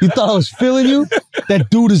 You thought I was feeling you? That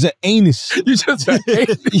dude is an anus. You just an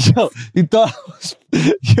anus. Yo, you thought I was...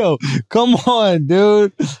 Yo, come on,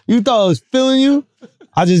 dude. You thought I was feeling you?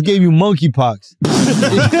 I just gave you monkeypox.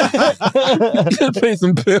 Pay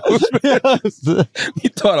some pills. Yes. You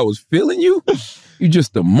thought I was feeling you? You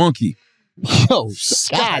just a monkey. Yo,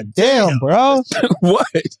 god damn, bro. What?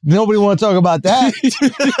 Nobody want to talk about that.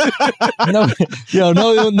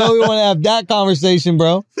 Nobody want to have that conversation,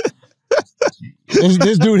 bro.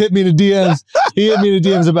 This dude hit me in the DMs. He hit me in the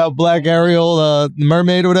DMs about Black Ariel,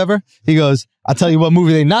 mermaid or whatever. He goes, I'll tell you what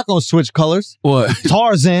movie they not gonna switch colors. What?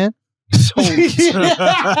 Tarzan. Yo,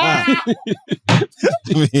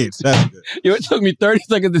 it took me 30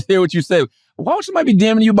 seconds to hear what you said. Why would somebody be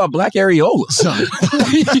damning you about Black Areola?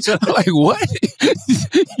 Like, what?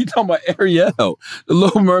 You talking about Ariel, the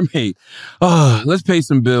Little Mermaid. Let's pay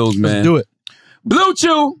some bills, man. Let's do it. Blue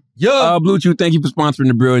Chew. Blue Chew, thank you for sponsoring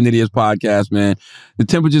the Brilliant Idiots podcast, man. The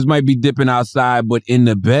temperatures might be dipping outside, but in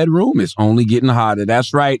the bedroom, it's only getting hotter.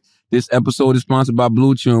 That's right. This episode is sponsored by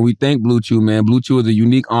Blue Chew, and we thank Blue Chew, man. Blue Chew is a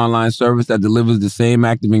unique online service that delivers the same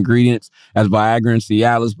active ingredients as Viagra and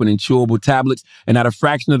Cialis, but in chewable tablets. And at a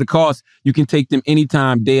fraction of the cost, you can take them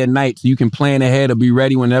anytime, day or night, so you can plan ahead or be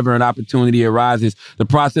ready whenever an opportunity arises. The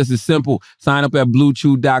process is simple. Sign up at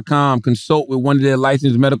BlueChew.com, consult with one of their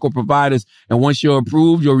licensed medical providers, and once you're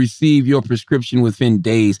approved, you'll receive your prescription within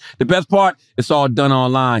days. The best part, it's all done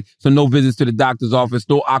online, so no visits to the doctor's office,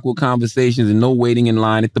 no awkward conversations, and no waiting in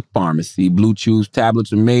line at the pharmacy. Blue Chew's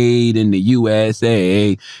tablets are made in the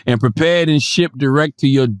USA and prepared and shipped direct to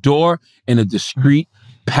your door in a discreet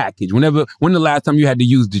package. When the last time you had to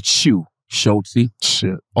use the chew, Schultzy?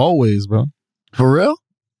 Shit, always, bro. For real?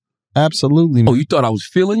 Absolutely. Oh, you thought I was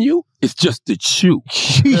feeling you? It's just the chew.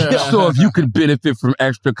 So if you could benefit from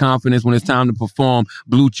extra confidence when it's time to perform,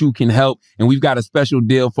 Blue Chew can help. And we've got a special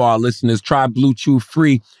deal for our listeners. Try Blue Chew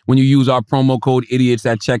free when you use our promo code IDIOTS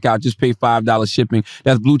at checkout. Just pay $5 shipping.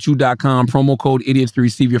 That's BlueChew.com, promo code IDIOTS to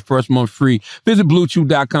receive your first month free. Visit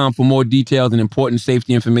BlueChew.com for more details and important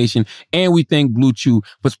safety information. And we thank Blue Chew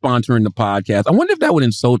for sponsoring the podcast. I wonder if that would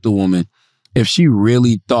insult the woman if she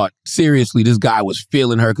really thought, seriously, this guy was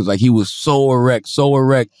feeling her because, like, he was so erect,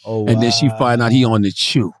 and then she find out he on the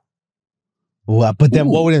chew. Wow. But then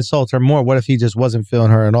what would insult her more? What if he just wasn't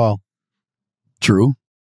feeling her at all? True.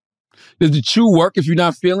 Does the chew work if you're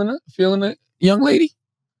not feeling it, young lady?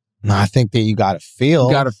 No, I think that you got to feel.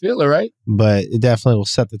 You got to feel it, right? But it definitely will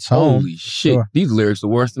set the tone. Holy shit. Sure. These lyrics are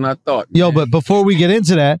worse than I thought. Man. Yo, but before we get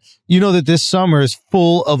into that, you know that this summer is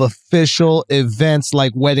full of official events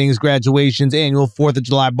like weddings, graduations, annual 4th of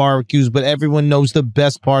July barbecues, but everyone knows the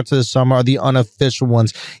best parts of the summer are the unofficial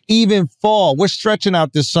ones. Even fall. We're stretching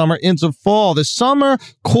out this summer into fall. The summer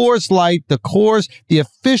Coors Light, the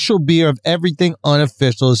official beer of everything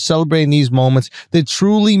unofficial, is celebrating these moments that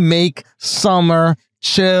truly make summer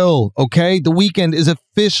chill, okay? The weekend is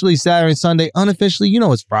officially Saturday and Sunday. Unofficially, you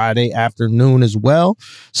know it's Friday afternoon as well.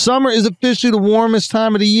 Summer is officially the warmest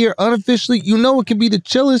time of the year. Unofficially, you know it can be the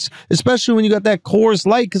chillest, especially when you got that Coors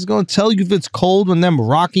Light, because it's going to tell you if it's cold when them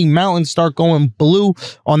Rocky Mountains start going blue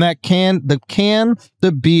on that can.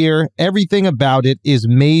 The beer, everything about it is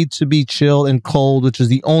made to be chilled and cold, which is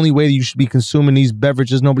the only way that you should be consuming these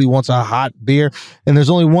beverages. Nobody wants a hot beer, and there's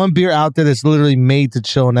only one beer out there that's literally made to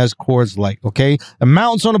chill, and that's Coors Light, okay? The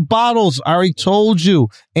mountains on the bottles, I already told you,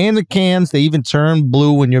 and the cans, they even turn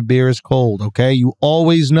blue when your beer is cold, okay? You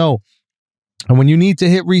always know. And when you need to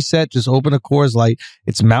hit reset, just open a Coors Light.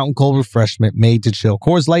 It's mountain cold refreshment made to chill.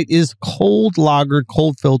 Coors Light is cold lagered,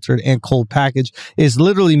 cold filtered, and cold packaged. It's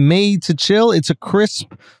literally made to chill. It's a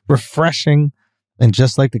crisp, refreshing, and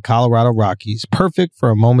just like the Colorado Rockies, perfect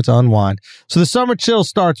for a moment to unwind. So the summer chill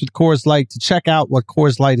starts with Coors Light. To check out what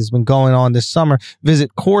Coors Light has been going on this summer,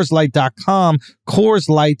 visit CoorsLight.com. Coors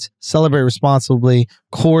Light, celebrate responsibly.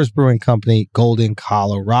 Coors Brewing Company, Golden,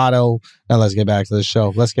 Colorado. Now let's get back to the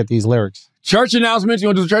show. Let's get these lyrics. Church announcements. You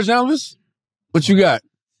want to do the church announcements? What you got?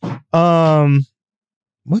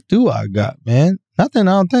 What do I got, man? Nothing,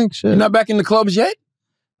 I don't think. Shit. You're not back in the clubs yet?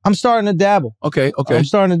 I'm starting to dabble. Okay. I'm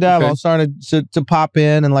starting to dabble. Okay. I'm starting to pop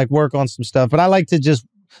in and like work on some stuff. But I like to just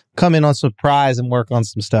come in on surprise and work on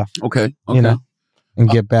some stuff. Okay. You know, and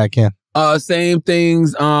get back in. Same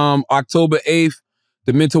things. October 8th,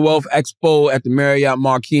 the Mental Wealth Expo at the Marriott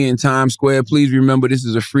Marquis in Times Square. Please remember, this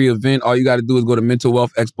is a free event. All you got to do is go to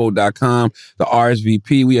mentalwealthexpo.com. The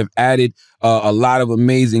RSVP. We have added a lot of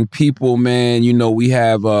amazing people, man. You know, we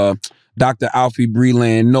have Dr. Alfie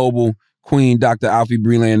Breland Noble, Queen Dr. Alfie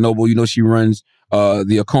Breland Noble. You know, she runs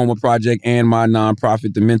the Acoma Project and my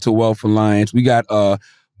nonprofit, the Mental Wealth Alliance. We got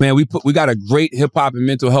we got a great hip hop and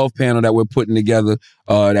mental health panel that we're putting together.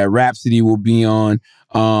 That Rhapsody will be on.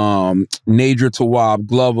 Nadra Tawwab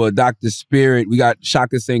Glover, Dr. Spirit. We got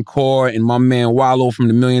Shaka Sankor and my man Wallow from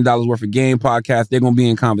the $1 Million Worth of Game podcast. They're gonna be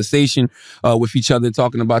in conversation with each other,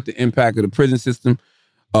 talking about the impact of the prison system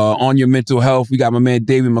on your mental health. We got my man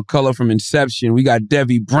David McCullough from Inception. We got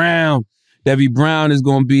Debbie Brown. Debbie Brown is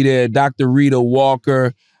going to be there. Dr. Rita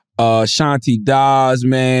Walker, Shanti Das,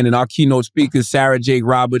 man, and our keynote speakers, Sarah Jake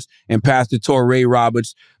Roberts and Pastor Torrey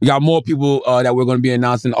Roberts. We got more people that we're going to be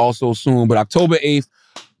announcing also soon. But October 8th,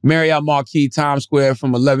 Marriott Marquis, Times Square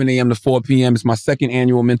from 11 a.m. to 4 p.m. It's my second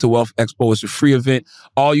annual Mental Wealth Expo. It's a free event.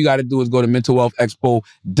 All you got to do is go to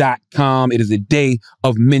mentalwealthexpo.com. It is a day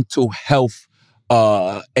of mental health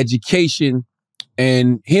education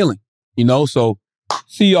and healing, you know? So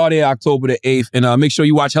see y'all there October the 8th. And make sure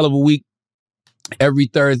you watch Hell of a Week every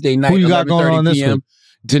Thursday night, 11:30 p.m.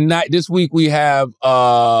 This week we have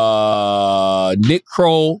Nick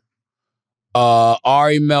Kroll,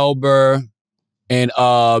 Ari Melber, and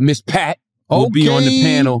Miss Pat will be on the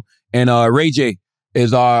panel, and Ray J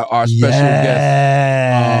is our special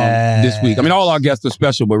guest this week. I mean, all our guests are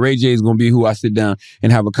special, but Ray J is going to be who I sit down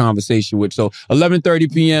and have a conversation with. So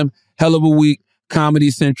 11:30 p.m., hell of a week, Comedy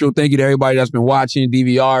Central. Thank you to everybody that's been watching,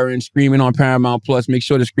 DVRing, streaming on Paramount Plus. Make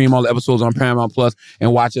sure to stream all the episodes on Paramount Plus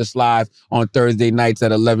and watch us live on Thursday nights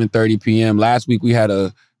at 11:30 p.m. Last week we had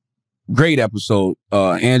a great episode.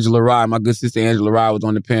 Angela Rye, my good sister Angela Rye, was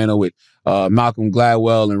on the panel with Malcolm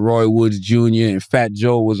Gladwell and Roy Woods Jr. and Fat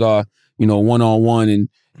Joe was our, one-on-one, and,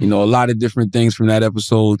 a lot of different things from that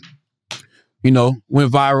episode,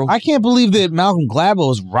 went viral. I can't believe that Malcolm Gladwell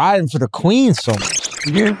was riding for the Queen so much.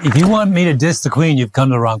 If you want me to diss the Queen, you've come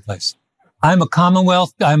to the wrong place. I'm a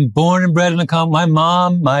Commonwealth. I'm born and bred in a Commonwealth. My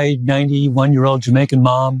mom, my 91-year-old Jamaican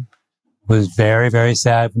mom, was very, very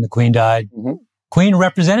sad when the Queen died. Mm-hmm. Queen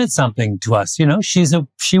represented something to us. She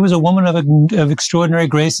was a woman of extraordinary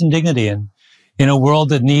grace and dignity, and in a world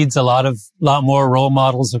that needs a lot more role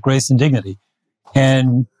models of grace and dignity.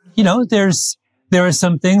 And, there are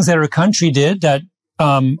some things that our country did that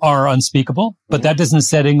are unspeakable, but that doesn't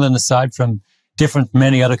set England aside from different from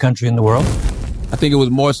any other country in the world. I think it was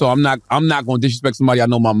more so I'm not going to disrespect somebody I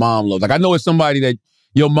know my mom loves. Like, I know it's somebody that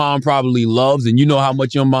your mom probably loves, and you know how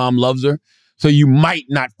much your mom loves her. So you might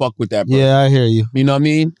not fuck with that person. Yeah, I hear you. You know what I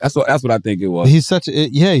mean? That's what I think it was. He's such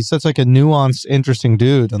like a nuanced, interesting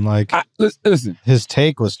dude, and like listen, his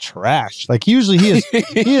take was trash. Like usually he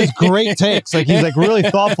has great takes. Like he's like really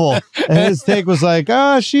thoughtful, and his take was like,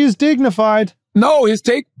 she's dignified. No, his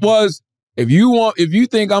take was, if you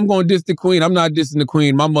think I'm going to diss the Queen, I'm not dissing the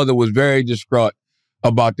Queen. My mother was very distraught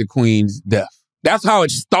about the Queen's death. That's how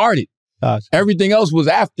it started. Gosh. Everything else was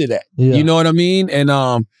after that. Yeah. You know what I mean? And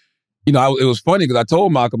it was funny because I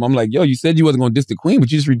told Malcolm, I'm like, yo, you said you wasn't going to diss the Queen, but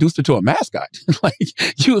you just reduced her to a mascot. Like,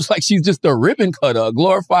 you was like, she's just a ribbon cutter, a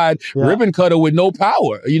glorified ribbon cutter with no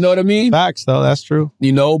power. You know what I mean? Facts, though. That's true.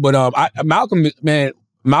 But Malcolm,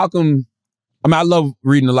 I love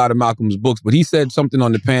reading a lot of Malcolm's books, but he said something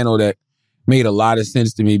on the panel that made a lot of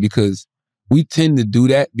sense to me, because we tend to do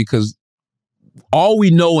that because all we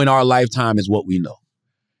know in our lifetime is what we know.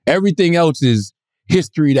 Everything else is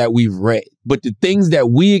history that we've read. But the things that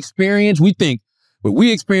we experience, we think what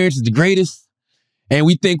we experience is the greatest. And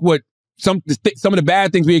we think what some of the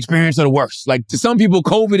bad things we experience are the worst. Like, to some people,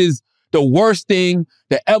 COVID is the worst thing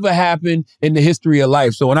that ever happened in the history of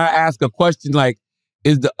life. So when I ask a question like,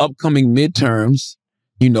 is the upcoming midterms,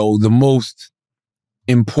 the most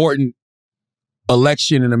important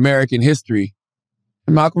election in American history?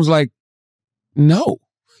 And Malcolm's like, no.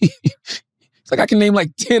 It's like, I can name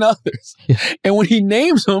like 10 others. Yeah. And when he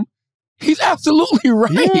names them, he's absolutely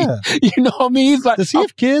right. Yeah. You know what I mean? He's like, does he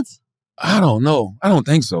have kids? I don't know. I don't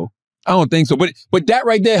think so. But that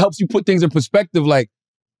right there helps you put things in perspective, like,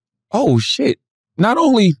 oh shit. Not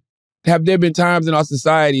only have there been times in our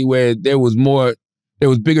society where there was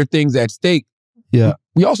bigger things at stake. Yeah.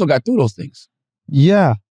 We also got through those things.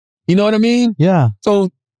 Yeah. You know what I mean? Yeah.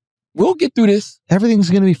 So we'll get through this. Everything's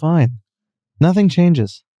going to be fine. Nothing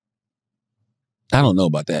changes. I don't know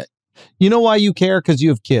about that. You know why you care? Because you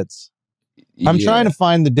have kids. I'm trying to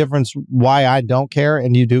find the difference why I don't care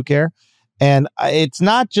and you do care. And it's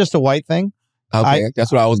not just a white thing. Okay,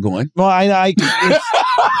 that's where I was going. Well,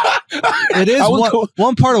 it is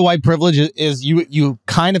one part of white privilege is you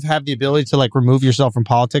kind of have the ability to like remove yourself from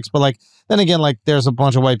politics. But like, then again, like there's a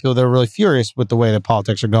bunch of white people that are really furious with the way that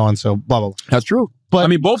politics are going. So blah, blah, blah. That's true. But I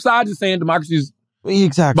mean, both sides are saying democracy's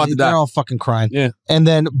exactly. They're all fucking crying. Yeah. And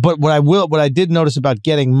then, but what I did notice about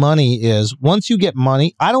getting money is once you get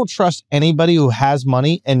money, I don't trust anybody who has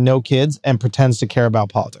money and no kids and pretends to care about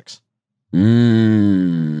politics.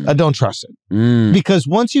 I don't trust it. Because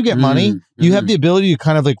once you get money, you have the ability to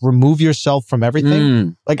kind of like remove yourself from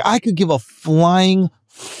everything. Like I could give a flying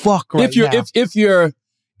fuck right now.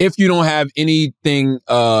 If you don't have anything,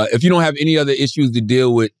 if you don't have any other issues to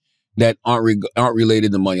deal with that aren't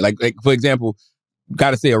related to money. Like for example,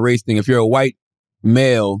 gotta say a race thing. If you're a white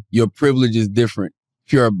male, your privilege is different.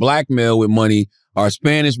 If you're a black male with money or a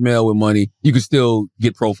Spanish male with money, you can still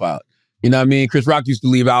get profiled. You know what I mean? Chris Rock used to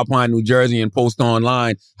leave Alpine, New Jersey and post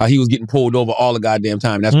online how he was getting pulled over all the goddamn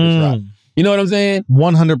time. That's Chris Rock. You know what I'm saying?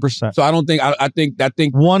 100%. So I don't think, I think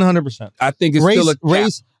 100%. I think it's still a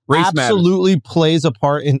race absolutely matters. Plays a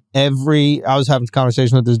part in every, I was having a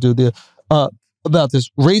conversation with this dude about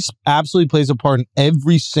this. Race absolutely plays a part in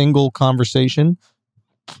every single conversation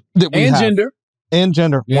that we have. And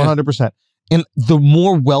gender, 100%. And the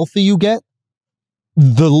more wealthy you get,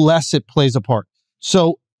 the less it plays a part.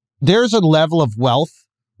 So there's a level of wealth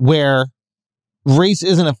where race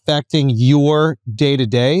isn't affecting your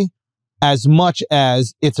day-to-day as much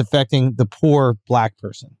as it's affecting the poor black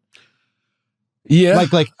person. Yeah,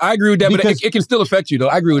 like I agree with that, but it can still affect you, though.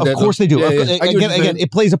 I agree with that. Of course they do. Yeah. Again,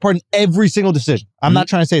 it plays a part in every single decision. I'm not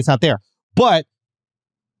trying to say it's not there, but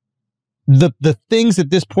the things that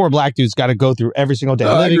this poor black dude's got to go through every single day,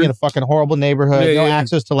 living in a fucking horrible neighborhood, no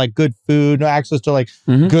access to like good food, no access to like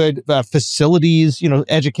good facilities,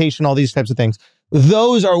 education, all these types of things.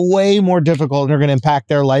 Those are way more difficult and are going to impact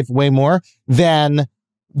their life way more than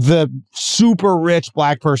the super rich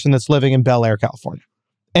black person that's living in Bel Air, California.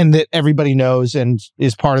 And that everybody knows and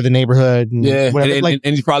is part of the neighborhood. And whatever. And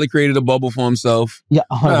he's probably created a bubble for himself. Yeah.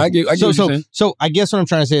 I get what you're saying. So I guess what I'm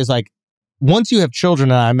trying to say is like, once you have children,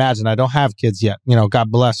 and I imagine I don't have kids yet,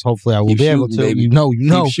 God bless. Hopefully I will be able to. Baby.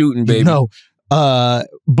 Keep shooting, baby.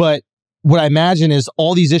 But what I imagine is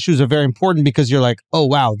all these issues are very important because you're like, oh,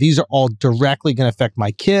 wow, these are all directly going to affect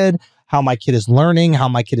my kid, how my kid is learning, how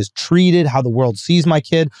my kid is treated, how the world sees my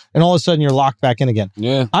kid. And all of a sudden you're locked back in again.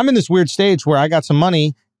 Yeah. I'm in this weird stage where I got some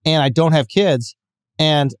money and I don't have kids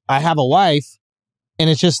and I have a wife. And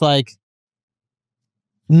it's just like,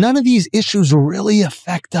 none of these issues really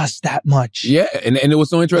affect us that much. Yeah. And it was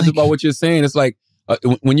so interesting about what you're saying. It's like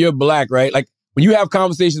when you're black, right? Like when you have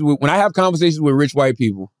conversations when I have conversations with rich white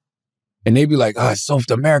people and they be like,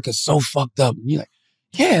 America's so fucked up. And you're like,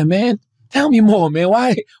 yeah, man. Tell me more, man.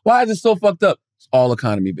 Why is it so fucked up? It's all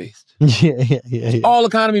economy based. Yeah. All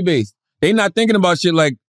economy based. They not thinking about shit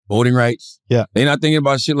like voting rights. Yeah. They not thinking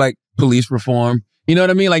about shit like police reform. You know what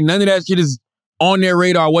I mean? Like none of that shit is on their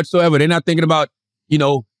radar whatsoever. They're not thinking about,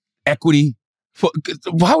 equity.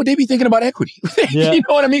 Why would they be thinking about equity? Yeah. You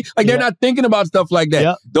know what I mean? Like they're not thinking about stuff like that.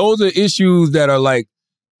 Yeah. Those are issues that are like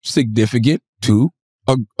significant to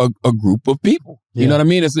a group of people. You know what I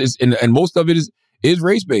mean? And most of it is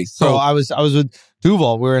race based. So I was with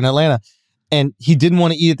Duval. We were in Atlanta, and he didn't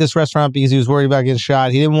want to eat at this restaurant because he was worried about getting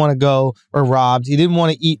shot. He didn't want to go or robbed. He didn't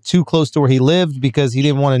want to eat too close to where he lived because he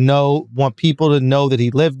didn't want people to know that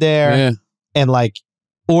he lived there. Yeah. And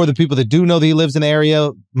or the people that do know that he lives in the area,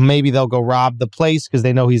 maybe they'll go rob the place because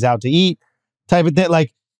they know he's out to eat, type of thing.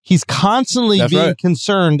 Like he's constantly being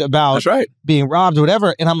concerned about being robbed or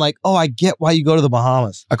whatever. And I'm like, oh, I get why you go to the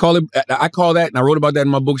Bahamas. I call that, and I wrote about that in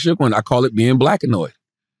my book, Shook One. I call it being blackanoid.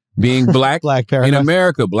 Being black in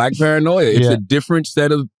America, black paranoia. It's a different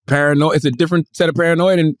set of paranoia. It's a different set of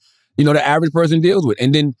paranoia than, the average person deals with.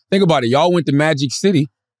 And then think about it. Y'all went to Magic City.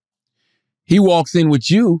 He walks in with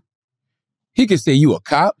you. He could say you a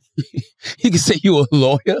cop. He could say you a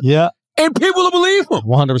lawyer. Yeah. And people will believe him.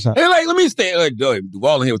 100%. They're like, let me stay. Like,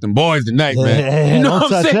 Duval in here with them boys tonight, man. You know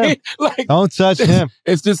what I'm saying? Like, don't touch him.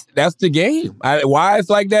 It's just, that's the game. Why it's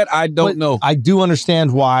like that, I don't know. I do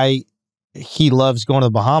understand why he loves going to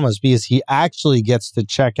the Bahamas because he actually gets to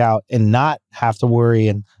check out and not have to worry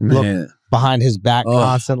and look behind his back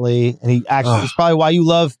constantly. And he actually, it's probably why you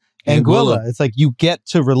love Anguilla. It's like you get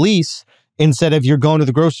to release instead of you're going to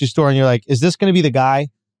the grocery store and you're like, is this going to be the guy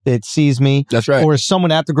that sees me? That's right. Or is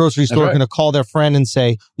someone at the grocery store going to call their friend and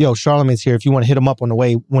say, yo, Charlamagne's here if you want to hit him up on the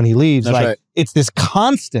way when he leaves? That's right. It's this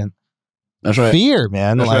constant fear,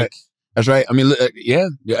 man. That's right. I mean,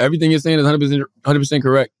 everything you're saying is 100%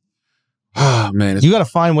 correct. Oh, man. You got to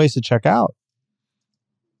find ways to check out.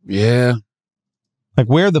 Yeah. Like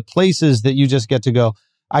where are the places that you just get to go,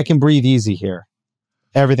 I can breathe easy here.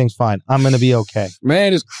 Everything's fine. I'm going to be okay.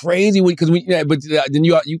 Man, it's crazy but then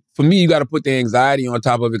for me, you got to put the anxiety on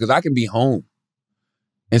top of it because I can be home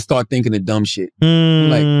and start thinking of dumb shit.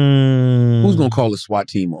 Like, who's going to call a SWAT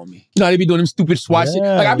team on me? They be doing them stupid SWAT shit.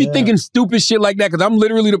 Like, I be thinking stupid shit like that because I'm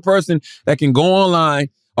literally the person that can go online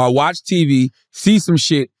or watch TV, see some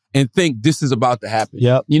shit, and think this is about to happen.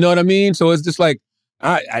 Yep. You know what I mean? So it's just like,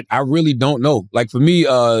 I really don't know. Like, for me,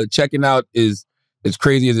 checking out is as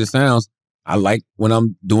crazy as it sounds. I like when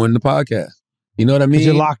I'm doing the podcast. You know what I mean? Because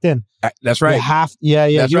you're locked in. That's right.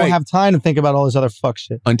 You don't have time to think about all this other fuck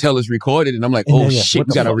shit. Until it's recorded and I'm like, oh shit,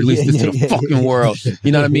 we gotta release this to the fucking world.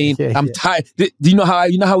 You know what I mean? I'm tired. Do you know why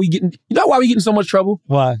we getting in so much trouble?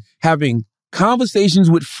 Why? Having conversations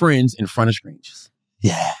with friends in front of strangers.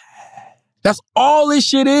 Yeah. That's all this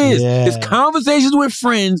shit is. Yeah. It's conversations with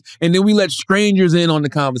friends and then we let strangers in on the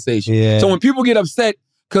conversation. Yeah. So when people get upset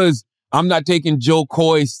because I'm not taking Joe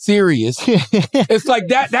Coy serious. It's like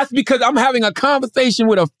that's because I'm having a conversation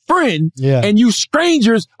with a friend and you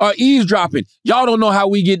strangers are eavesdropping. Y'all don't know how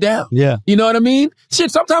we get down. Yeah. You know what I mean?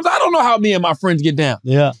 Shit, sometimes I don't know how me and my friends get down.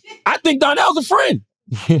 Yeah. I think Donnell's a friend.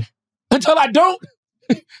 Until I don't.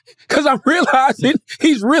 Because I'm realizing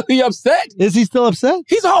he's really upset. Is he still upset?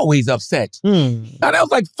 He's always upset.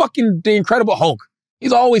 Donnell's like fucking the Incredible Hulk.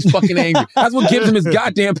 He's always fucking angry. That's what gives him his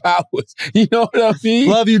goddamn powers. You know what I mean?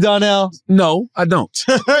 Love you, Donnell. No, I don't.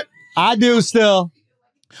 I do still.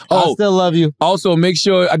 Oh, I still love you. Also, make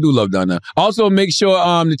sure, I do love Donnell. Also, make sure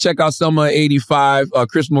to check out Summer 85.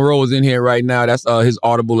 Chris Moreau is in here right now. That's his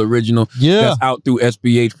Audible original. Yeah. That's out through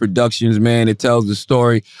SBH Productions, man. It tells the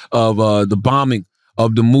story of the bombing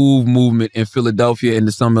of the MOVE movement in Philadelphia in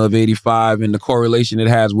the summer of 85 and the correlation it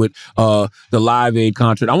has with the Live Aid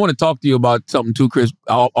contract. I want to talk to you about something too, Chris,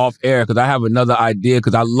 off air, because I have another idea,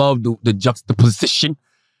 because I love the juxtaposition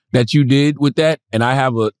that you did with that. And I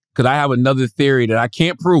have another theory that I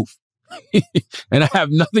can't prove. And I have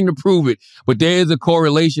nothing to prove it. But there is a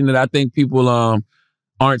correlation that I think people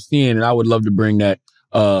aren't seeing, and I would love to bring that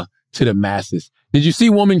to the masses. Did you see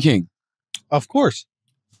Woman King? Of course.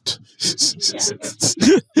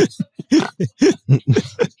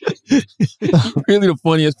 Really the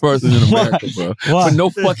funniest person in America, bro. For no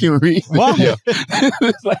fucking reason. Why?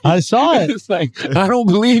 Like, I saw it. It's like, I don't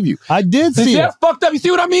believe you. I did see it. That's fucked up. You see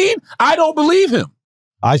what I mean? I don't believe him.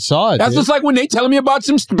 I saw it. That's just like when they telling me about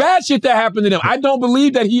some bad shit that happened to them. I don't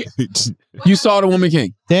believe that you saw The Woman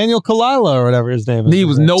King. Daniel Kalila or whatever his name is. He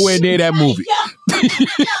was nowhere near that movie.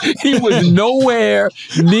 He was nowhere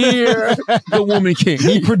near The Woman King.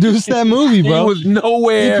 He produced that movie, bro. He was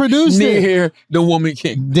nowhere near The Woman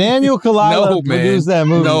King. Daniel Kalila produced that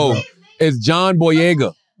movie. No, bro. It's John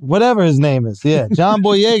Boyega. Whatever his name is. Yeah, John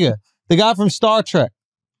Boyega. The guy from Star Trek.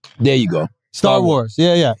 There you go. Star Wars.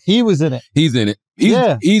 Yeah. He was in it. He's in it.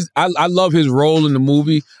 I love his role in the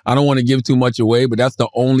movie. I don't want to give too much away, but that's the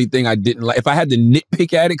only thing I didn't like. If I had to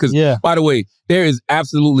nitpick at it, because by the way, there is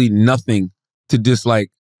absolutely nothing to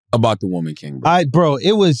dislike about The Woman King. Bro,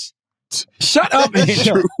 it was. Shut up,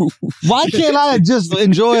 Andrew. Why can't I just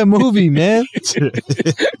enjoy a movie, man?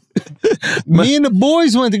 Me and the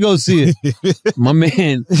boys went to go see it. My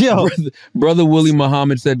man, brother Willie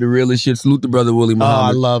Muhammad said the realest shit. Salute to Brother Willie Muhammad. Oh,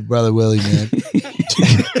 I love Brother Willie, man.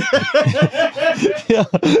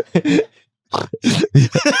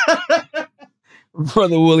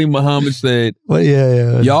 Brother Willie Muhammad said, well,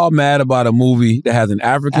 y'all mad about a movie that has an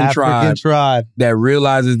African tribe that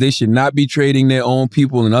realizes they should not be trading their own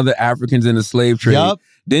people and other Africans in the slave trade,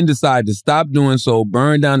 then decide to stop doing so,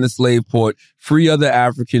 burn down the slave port, free other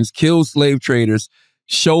Africans, kill slave traders,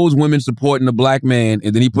 shows women supporting the black man,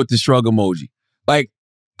 and then he put the shrug emoji. Like,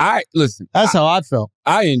 that's how I felt.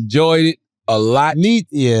 I enjoyed it a lot.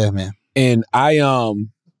 Yeah, man. And I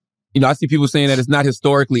see people saying that it's not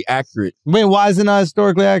historically accurate. Wait, why is it not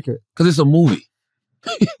historically accurate? Because it's a movie.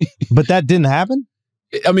 But that didn't happen?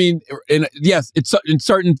 I mean, yes, in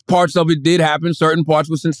certain parts of it did happen. Certain parts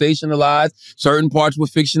were sensationalized. Certain parts were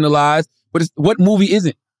fictionalized. But what movie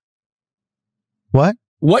isn't? What?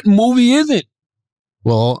 What movie isn't?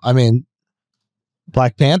 Well, I mean,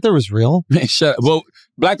 Black Panther was real. Man, shut up. Well,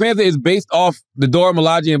 Black Panther is based off, the Dora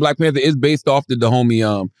Milaje and Black Panther is based off the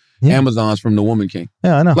homie Amazons from The Woman King.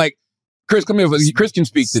 Yeah, I know. Like, Chris, come here. Chris can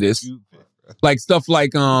speak to this. Like stuff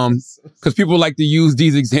like, because people like to use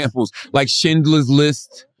these examples, like Schindler's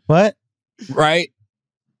List. What? Right?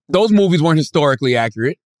 Those movies weren't historically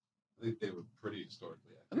accurate. I think they were pretty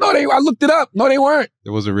historically accurate. No, I looked it up. No, they weren't.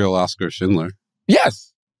 There was a real Oscar Schindler. Yes.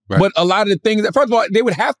 Right. But a lot of the things, first of all, they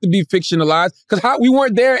would have to be fictionalized because we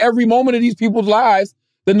weren't there every moment of these people's lives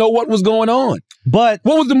to know what was going on. But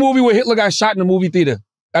what was the movie where Hitler got shot in the movie theater?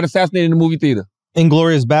 Got assassinated in the movie theater?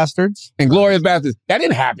 Inglourious Bastards? Inglourious Bastards. That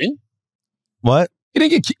didn't happen. What? He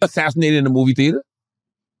didn't get assassinated in the movie theater.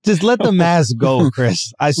 Just let the mask go,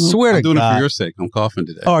 Chris. I swear to God. I'm doing it for your sake. I'm coughing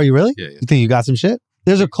today. Oh, are you really? Yeah. You think you got some shit?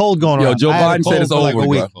 There's a cold going around. Joe Biden said it's over,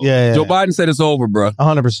 bro. Yeah. Joe Biden said it's over, bro.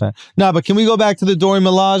 100%. No, but can we go back to the Dora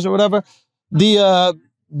Milaje or whatever? The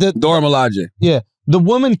Dora Milaje. Yeah. The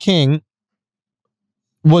Woman King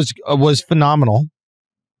was phenomenal.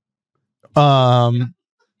 What?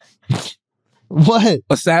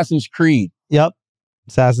 Assassin's Creed. Yep.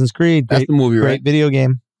 Assassin's Creed. That's the movie, right? Great video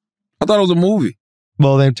game. I thought it was a movie.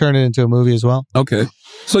 Well, they turned it into a movie as well. Okay.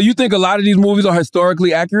 So you think a lot of these movies are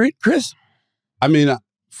historically accurate, Chris? I mean,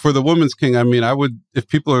 for The Woman's King, I mean, I would, if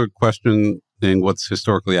people are questioning what's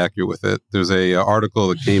historically accurate with it, there's a article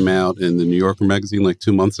that came out in the New Yorker magazine like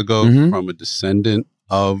 2 months ago from a descendant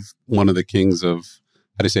of one of the kings of,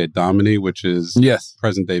 how do you say it, Domini, which is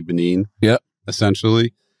present day Benin,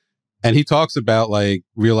 essentially. And he talks about like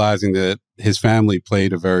realizing that his family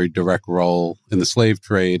played a very direct role in the slave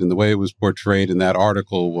trade. And the way it was portrayed in that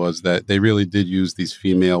article was that they really did use these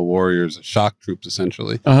female warriors as shock troops,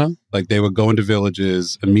 essentially. Like they would go into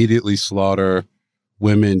villages, immediately slaughter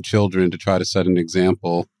women, children to try to set an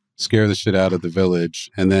example, scare the shit out of the village,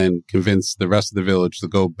 and then convince the rest of the village to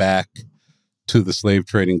go back to the slave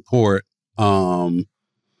trading port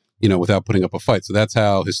without putting up a fight. So that's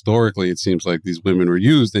how historically it seems like these women were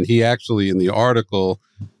used. And he actually, in the article,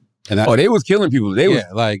 they was killing people. They was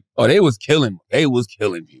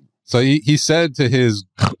killing people. So he said to his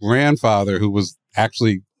grandfather, who was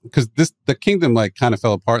actually, because the kingdom like kind of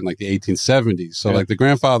fell apart in like the 1870s. So like the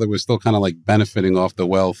grandfather was still kind of like benefiting off the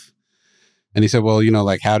wealth. And he said, well,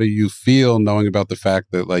 like, how do you feel knowing about the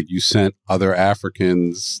fact that like you sent other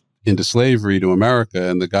Africans into slavery to America?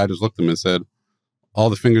 And the guy just looked at him and said, all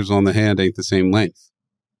the fingers on the hand ain't the same length.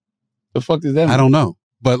 The fuck does that mean? I don't know.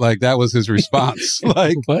 But like, that was his response.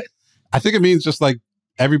 Like, what? I think it means just like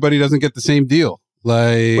everybody doesn't get the same deal.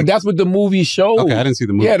 Like, but that's what the movie shows. Okay, I didn't see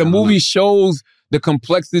the movie. Yeah, the movie shows the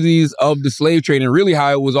complexities of the slave trade and really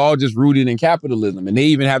how it was all just rooted in capitalism. And they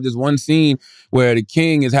even have this one scene where the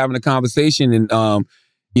king is having a conversation and,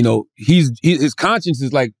 his conscience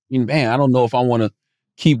is like, man, I don't know if I want to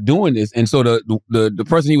keep doing this. And so the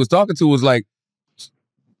person he was talking to was like,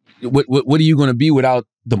 what are you going to be without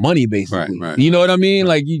the money, basically? Right. You know what I mean?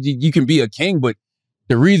 Like, you can be a king, but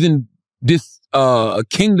the reason this a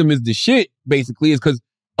kingdom is the shit, basically, is because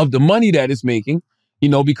of the money that it's making,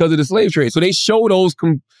 because of the slave trade. So they show those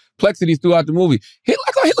complexities throughout the movie. I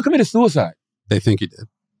thought Hitler committed suicide. They think he did.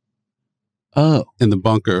 Oh. In the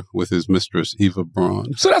bunker with his mistress, Eva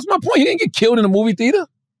Braun. So that's my point. He didn't get killed in a movie theater?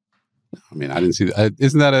 I mean, I didn't see that.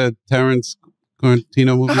 Isn't that a Terrence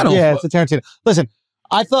Tarantino movie? Yeah, it's a Tarantino. Listen,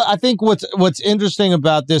 I think what's interesting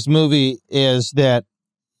about this movie is that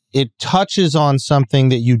it touches on something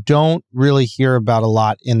that you don't really hear about a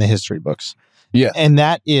lot in the history books. Yeah. And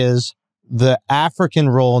that is the African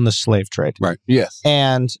role in the slave trade. Right. Yes.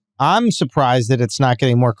 And I'm surprised that it's not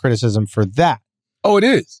getting more criticism for that. Oh, it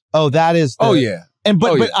is. Oh, that is. Oh, yeah. And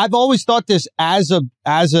but I've always thought this as a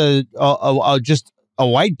just a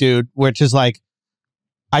white dude, which is like,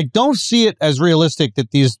 I don't see it as realistic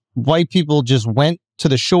that these white people just went to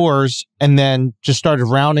the shores and then just started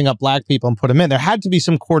rounding up black people and put them in. There had to be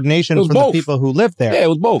some coordination from the people who lived there. Yeah, it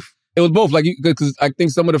was both. It was both. Like, because I think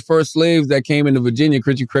some of the first slaves that came into Virginia,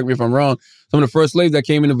 Chris, you correct me if I'm wrong, some of the first slaves that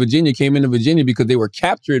came into Virginia because they were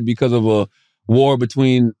captured because of a war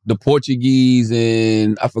between the Portuguese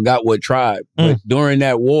and I forgot what tribe. But during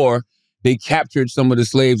that war, they captured some of the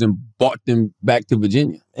slaves and brought them back to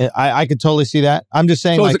Virginia. I could totally see that. I'm just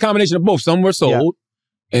saying, so it's a combination of both. Some were sold.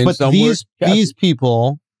 And but these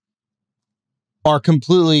people are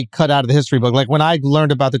completely cut out of the history book. Like when I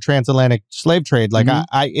learned about the transatlantic slave trade, like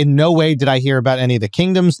I in no way did I hear about any of the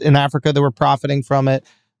kingdoms in Africa that were profiting from it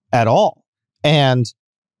at all. And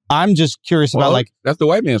I'm just curious about like that's the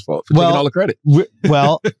white man's fault for taking all the credit.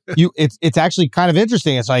 It's actually kind of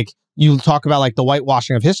interesting. It's like you talk about like the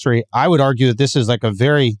whitewashing of history. I would argue that this is like a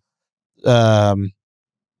very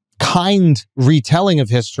kind retelling of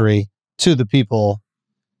history to the people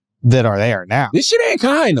that are there now. This shit ain't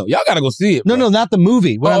kind though. Y'all gotta go see it. No, not the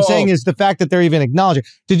movie. What I'm saying is the fact that they're even acknowledging.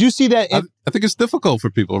 Did you see that? I think it's difficult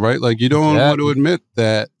for people, right? Like you don't want to admit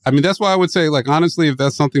that. I mean, that's why I would say, like, honestly, if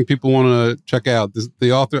that's something people want to check out,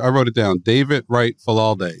 the author, I wrote it down. David Wright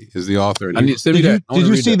Falalde is the author. And did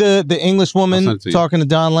you see the English woman talking to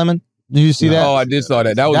Don Lemon? Did you see that? Oh, I did saw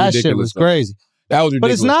that. That was ridiculous. That shit was crazy. That was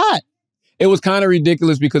ridiculous. But it's not. It was kind of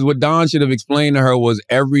ridiculous because what Don should have explained to her was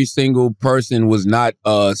every single person was not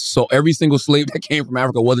so every single slave that came from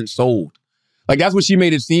Africa wasn't sold. Like that's what she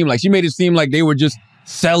made it seem like. She made it seem like they were just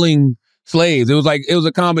selling slaves. It was like it was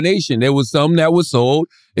a combination. There was some that was sold.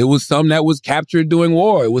 It was some that was captured during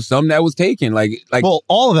war. It was some that was taken. Like well,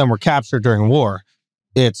 all of them were captured during war.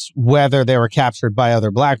 It's whether they were captured by other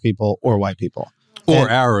black people or white people. Or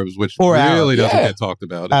Arabs, which really doesn't get talked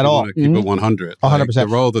about at all. Want to keep it 100. 100%. The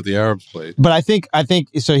role that the Arabs played. But I think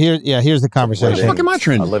so. Here's the conversation. What the fuck am I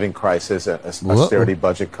trending? A living crisis, austerity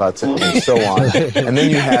budget cuts, and so on. And then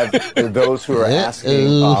you have those who are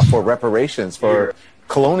asking for reparations for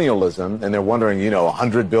colonialism, and they're wondering,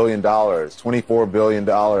 $100 billion, $24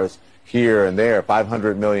 billion here and there,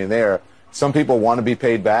 $500 million there. Some people want to be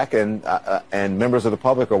paid back, and members of the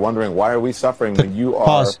public are wondering, why are we suffering when you are?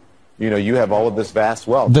 Pause. You have all of this vast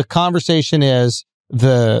wealth. The conversation is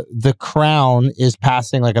the crown is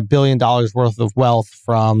passing like $1 billion worth of wealth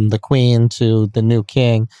from the queen to the new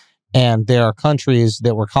king. And there are countries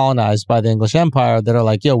that were colonized by the English Empire that are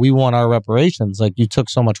like, yo, we want our reparations. Like you took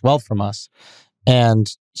so much wealth from us. And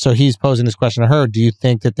so he's posing this question to her. Do you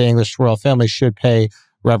think that the English royal family should pay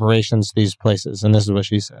reparations to these places? And this is what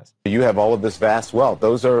she says. You have all of this vast wealth.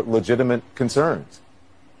 Those are legitimate concerns.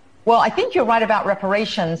 Well, I think you're right about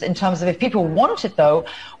reparations in terms of if people want it, though,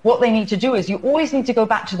 what they need to do is you always need to go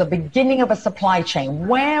back to the beginning of a supply chain.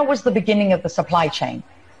 Where was the beginning of the supply chain?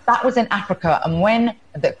 that was in Africa. And when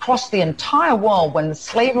across the entire world, when the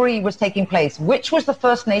slavery was taking place, which was the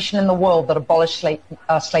first nation in the world that abolished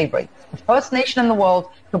slavery? The first nation in the world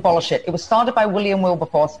to abolish it. It was started by William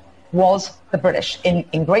Wilberforce, was the British.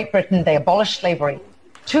 In Great Britain, they abolished slavery.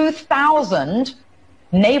 2,000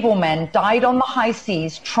 naval men died on the high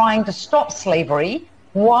seas trying to stop slavery.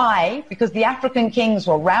 Why? Because the African kings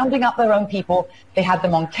were rounding up their own people. They had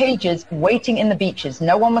them on cages waiting in the beaches.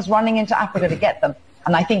 No one was running into Africa to get them.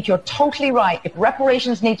 And I think you're totally right. If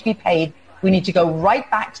reparations need to be paid, we need to go right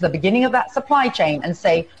back to the beginning of that supply chain and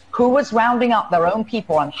say who was rounding up their own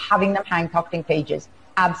people and having them handcuffed in cages.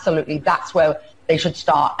 Absolutely. That's where they should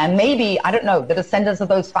start. And maybe, I don't know, the descendants of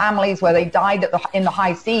those families where they died in the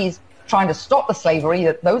high seas trying to stop the slavery,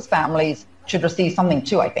 that those families should receive something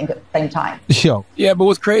too, I think, at the same time. Yo. Yeah, but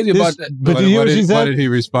what's crazy about that? But what did he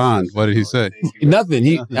respond? What did he say?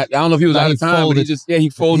 Nothing. I don't know if he was out of time, but he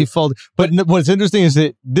folded. He folded. But what's interesting is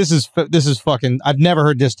that this is fucking, I've never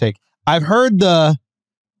heard this take. I've heard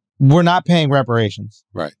we're not paying reparations.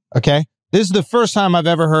 Right. Okay? This is the first time I've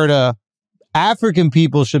ever heard African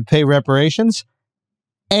people should pay reparations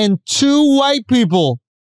and 2 white people.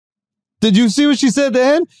 Did you see what she said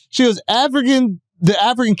then? She goes, the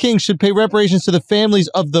African king should pay reparations to the families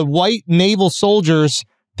of the white naval soldiers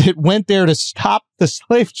that went there to stop the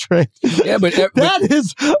slave trade. Yeah, but that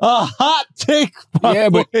is a hot take. Yeah,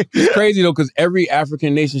 but it's crazy though, because every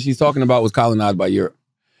African nation she's talking about was colonized by Europe.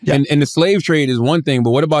 Yeah. And the slave trade is one thing, but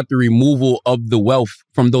what about the removal of the wealth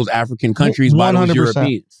from those African countries by those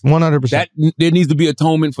Europeans? 100%. There needs to be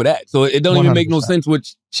atonement for that. So it don't even make no sense what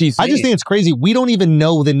she's saying. I just think it's crazy. We don't even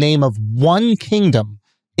know the name of one kingdom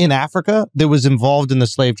in Africa that was involved in the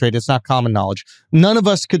slave trade. It's not common knowledge. None of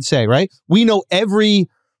us could say, right? We know every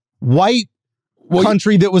white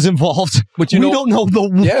country that was involved, but we don't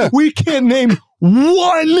know we can't name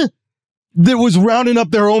one that was rounding up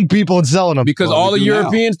their own people and selling them. Because all the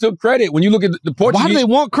Europeans took credit. When you look at the Portuguese... Why do they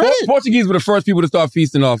want credit? Portuguese were the first people to start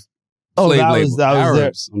feasting off slave labor. That was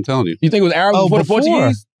Arabs, I'm telling you. You think it was Arabs before the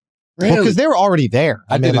Portuguese? Really? Well, because they were already there.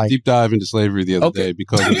 I did a deep dive into slavery the other day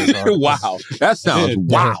because of this article. Wow. That sounds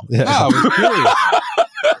wow. Yeah. No, I was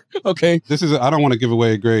curious. Okay. This is, I don't want to give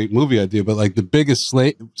away a great movie idea, but like the biggest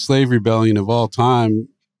slave rebellion of all time,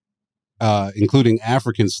 including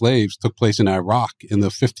African slaves, took place in Iraq in the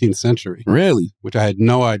 15th century. Really? Which I had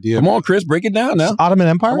no idea. Come on, Chris, break it down now. Ottoman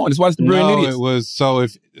Empire? Come on, just watch the Brilliant Idiots. It was, so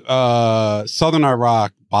if southern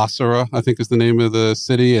Iraq, Basra, I think is the name of the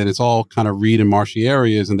city, and it's all kind of reed and marshy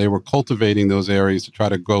areas, and they were cultivating those areas to try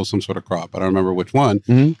to grow some sort of crop. I don't remember which one.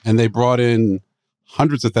 Mm-hmm. And they brought in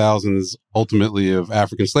hundreds of thousands, ultimately, of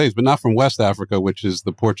African slaves, but not from West Africa, which is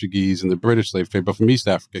the Portuguese and the British slave trade, but from East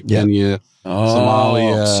Africa, Kenya,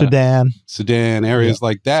 Somalia, Sudan, areas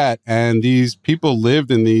like that. And these people lived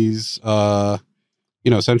in these,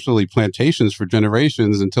 essentially plantations for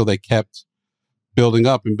generations until they kept building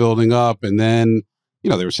up. And then,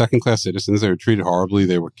 they were second-class citizens. They were treated horribly.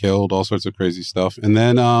 They were killed, all sorts of crazy stuff. And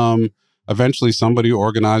then eventually somebody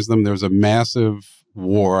organized them. There was a massive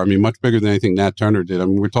war. I mean, much bigger than anything Nat Turner did. I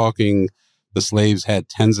mean, we're talking the slaves had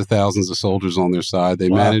tens of thousands of soldiers on their side. They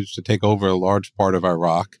managed to take over a large part of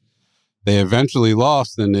Iraq. They eventually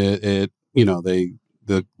lost, and the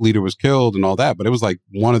leader was killed and all that. But it was like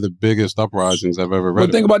one of the biggest uprisings I've ever read.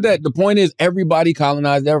 But think about that. The point is, everybody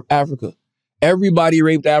colonized Africa. Everybody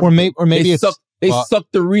raped Africa. Or maybe they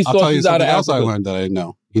sucked the resources out of Africa. Else I learned that I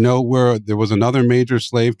know. You know where there was another major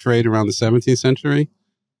slave trade around the 17th century?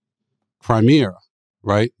 Crimea,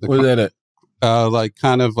 right? Where's that at? Like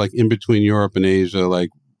kind of like in between Europe and Asia, like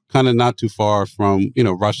kind of not too far from,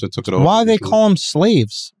 Russia took it over. Why they call them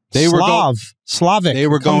slaves? They Slavic. They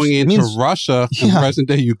were going into Russia and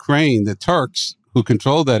present-day Ukraine. The Turks, who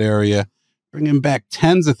controlled that area, bringing back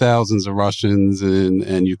tens of thousands of Russians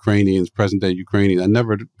and Ukrainians, present-day Ukrainians. I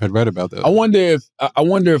never had read about that. I wonder if a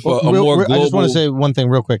more global... I just want to say one thing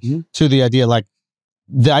real quick to the idea,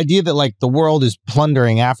 that the world is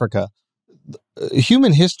plundering Africa.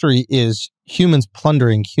 Human history is humans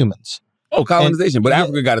plundering humans. Oh, colonization. But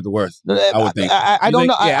Africa got it the worst, I would think. I don't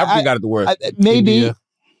know. Yeah, Africa got it the worst. Maybe. India.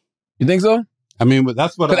 You think so? I mean, but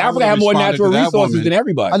that's what... Because Africa had more natural resources than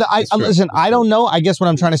everybody. Listen, I don't know. I guess what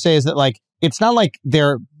I'm trying to say is that, it's not like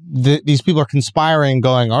these people are conspiring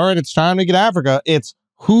going, all right, it's time to get Africa. It's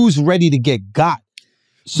who's ready to get got.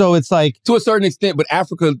 So it's like... To a certain extent, but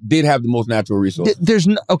Africa did have the most natural resources. There's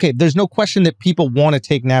no question that people want to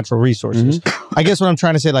take natural resources. Mm-hmm. I guess what I'm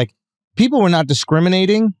trying to say, people were not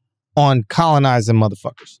discriminating on colonizing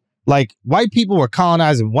motherfuckers. White people were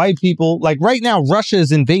colonizing white people. Right now, Russia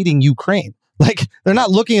is invading Ukraine. They're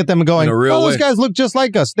not looking at them and going, those guys look just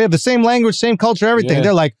like us. They have the same language, same culture, everything. Yeah.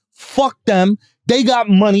 They're like, fuck them. They got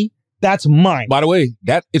money. That's mine. By the way,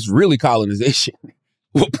 that it's really colonization.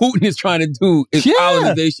 What Putin is trying to do is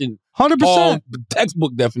colonization. 100%.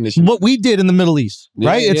 Textbook definition. What we did in the Middle East,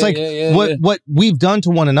 right? It's like what we've done to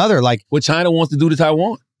one another. Like what China wants to do to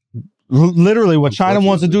Taiwan. Literally what China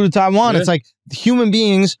wants to do to Taiwan. It's like human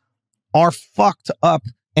beings are fucked up.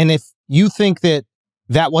 And if you think that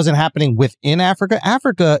wasn't happening within Africa,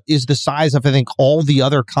 Africa is the size of, I think, all the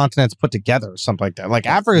other continents put together or something like that. Like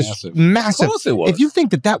Africa is massive. Of course it was. If you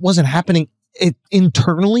think that wasn't happening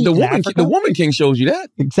internally, the Woman King shows you that.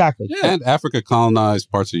 Exactly. Yeah. And Africa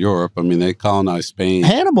colonized parts of Europe. I mean, they colonized Spain.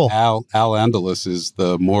 Hannibal. Al-Andalus is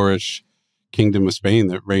the Moorish kingdom of Spain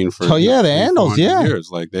that reigned for the Andals, years.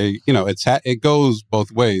 Like they, it goes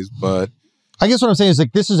both ways, but I guess what I'm saying is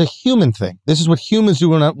like this is a human thing. This is what humans do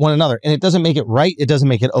to one another, and it doesn't make it right. It doesn't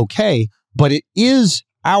make it okay, but it is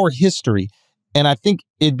our history, and I think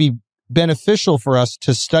it'd be beneficial for us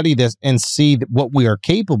to study this and see what we are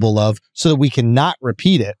capable of, so that we can not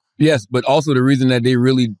repeat it. Yes, but also the reason that they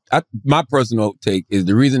really, my personal take is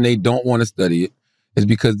the reason they don't want to study it is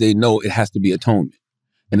because they know it has to be atonement.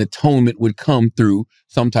 And atonement would come through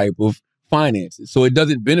some type of finances. So it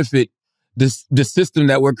doesn't benefit the system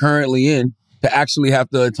that we're currently in to actually have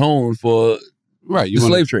to atone for the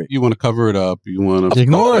slave trade. You want to cover it up. You want to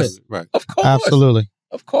ignore it. Right. Of course. Absolutely.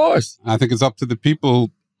 Of course. I think it's up to the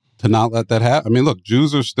people to not let that happen. I mean, look,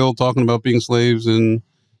 Jews are still talking about being slaves in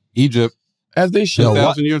Egypt. As they should.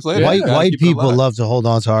 2,000 years later. White people love to hold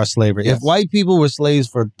on to our slavery. Yes. If white people were slaves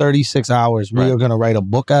for 36 hours, we are going to write a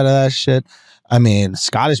book out of that shit. I mean,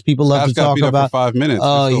 Scottish people love to talk about. For 5 minutes.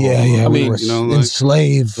 Oh, yeah. We were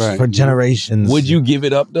enslaved for generations. Would you give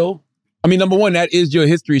it up, though? I mean, number one, that is your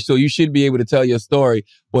history, so you should be able to tell your story.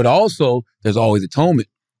 But also, there's always atonement.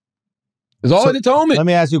 There's always atonement. Let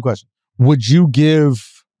me ask you a question. Would you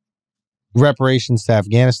give reparations to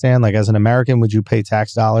Afghanistan? Like, as an American, would you pay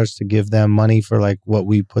tax dollars to give them money for like what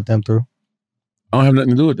we put them through? I don't have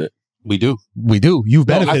nothing to do with that. We do. You've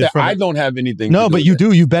benefited from it. I don't have anything. No, but you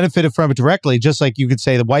do. You benefited from it directly, just like you could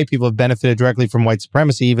say the white people have benefited directly from white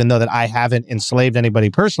supremacy, even though that I haven't enslaved anybody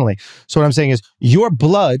personally. So what I'm saying is your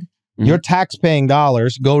blood, your tax-paying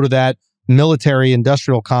dollars go to that military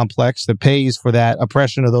industrial complex that pays for that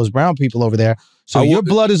oppression of those brown people over there. So your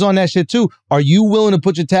blood is on that shit too. Are you willing to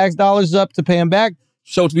put your tax dollars up to pay them back?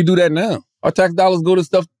 Schulz, we do that now. Our tax dollars go to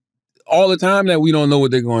stuff all the time that we don't know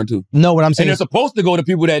what they're going to. No, what I'm saying and they're supposed to go to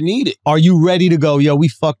people that need it. Are you ready to go, yo, we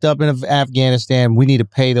fucked up in Afghanistan. We need to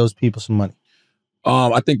pay those people some money.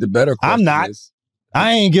 I think the better question is...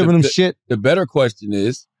 I ain't giving them shit. The better question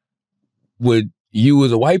is, would you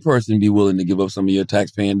as a white person be willing to give up some of your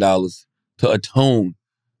tax-paying dollars to atone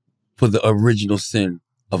for the original sin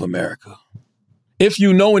of America? If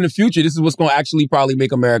you know in the future, this is what's going to actually probably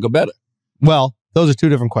make America better. Well, those are two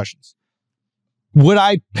different questions. Would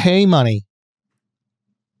I pay money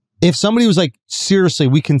if somebody was like, seriously,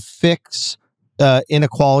 we can fix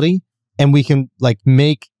inequality and we can like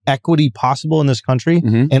make equity possible in this country,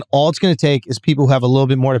 and all it's going to take is people who have a little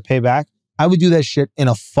bit more to pay back? I would do that shit in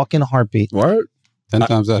a fucking heartbeat. Word? 10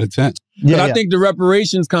 times out of 10. Yeah, I think the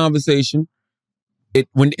reparations conversation, as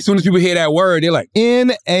soon as people hear that word, they're like,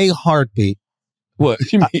 in a heartbeat. What?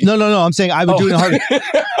 You mean? No. I'm saying I would do it in a heartbeat.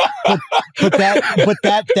 but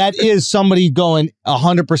that is somebody going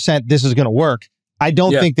 100%. This is going to work. I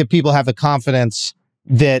don't think that people have the confidence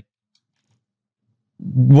that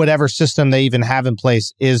whatever system they even have in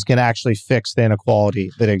place is going to actually fix the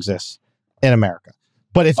inequality that exists in America.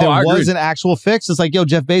 But if there was an actual fix, it's like, yo,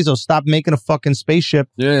 Jeff Bezos, stop making a fucking spaceship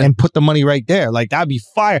and put the money right there. Like, that'd be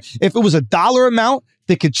fire. If it was a dollar amount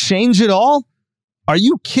that could change it all, are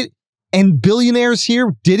you kidding? And billionaires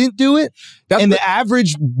here didn't do it, and the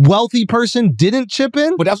average wealthy person didn't chip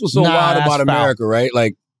in. But that's what's so wild about America, right?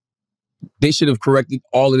 Like, they should have corrected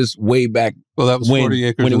all of this way back. Well, that was 40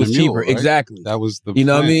 acres when it was and a mule, cheaper. right? Exactly. That was the You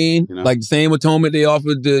know plan, what I mean? you know? Like the same atonement they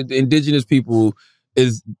offered the indigenous people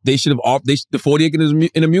is they should have offered. The 40 acres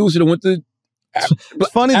and a mule should have went to.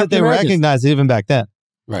 It's funny that they recognized it even back then.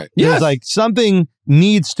 Right. Yeah. It's like something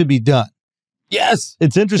needs to be done. Yes.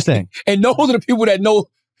 It's interesting. And those are the people that know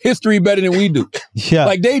history better than we do. Yeah.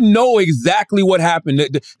 Like they know exactly what happened.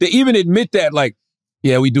 They even admit that, like,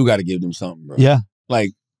 yeah, we do got to give them something, bro. Yeah.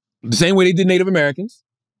 Like the same way they did Native Americans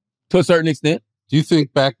to a certain extent. Do you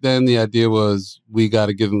think back then the idea was we got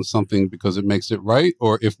to give them something because it makes it right?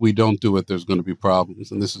 Or if we don't do it, there's going to be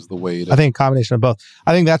problems. And this is the way it is. I think a combination of both.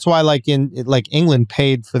 I think that's why like England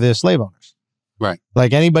paid for the slave owners. Right.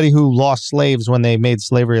 Like anybody who lost slaves when they made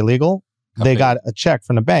slavery illegal, they got a check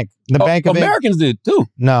from the bank. The Bank of Americans did too.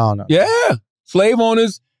 No. Yeah. Slave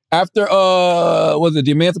owners, after was it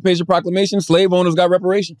the Emancipation Proclamation, slave owners got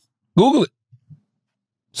reparations. Google it.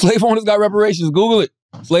 Slave owners got reparations. Google it.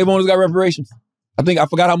 Slave owners got reparations. I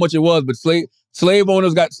forgot how much it was, but slave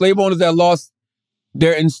owners that lost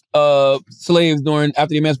their slaves after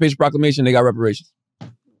the Emancipation Proclamation, they got reparations.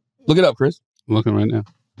 Look it up, Chris. I'm looking right now.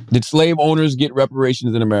 Did slave owners get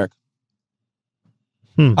reparations in America?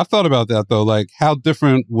 I've thought about that though. Like, how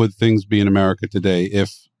different would things be in America today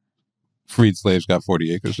if freed slaves got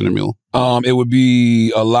 40 acres and a mule? It would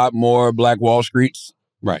be a lot more Black Wall Streets.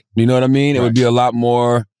 Right. You know what I mean? It would be a lot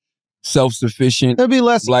more self-sufficient. There'd be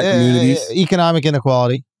less Black communities. Economic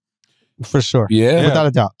inequality, for sure. Yeah. Without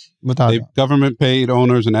a doubt. Government paid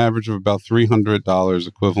owners an average of about $300,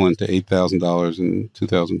 equivalent to $8,000 in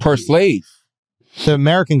 2000 per slave. The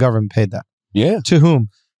American government paid that. Yeah. To whom?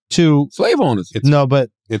 To slave owners.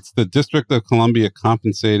 It's the District of Columbia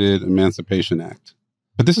Compensated Emancipation Act.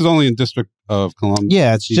 But this is only in District of Columbia.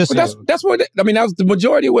 Yeah, it's just that's where that was the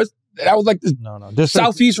majority was. That was like the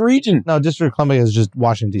southeast region. No, District of Columbia is just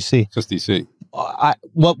Washington D.C. Just D.C. I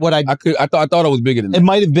thought it was bigger than that. It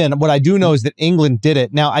might have been. What I do know is that England did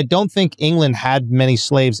it. Now, I don't think England had many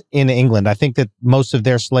slaves in England. I think that most of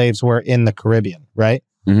their slaves were in the Caribbean, right?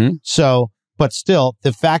 Mm-hmm. So, but still,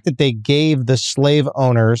 the fact that they gave the slave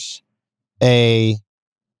owners a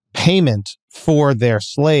payment for their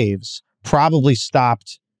slaves probably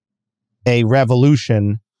stopped a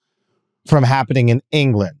revolution from happening in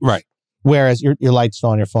England. Right. Whereas your light's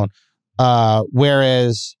still on your phone.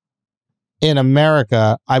 Whereas in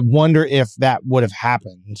America, I wonder if that would have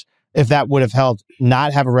happened, if that would have helped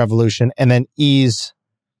not have a revolution and then ease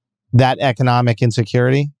that economic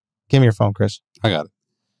insecurity. Give me your phone, Chris. I got it.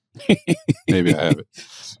 Maybe I have it.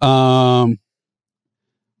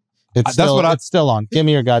 It's still on. Give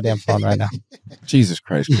me your goddamn phone right now. Jesus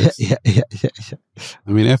Christ, Chris. Yeah.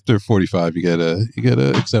 I mean, after 45, you get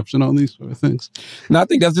a exception on these sort of things. No, I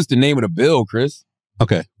think that's just the name of the bill, Chris.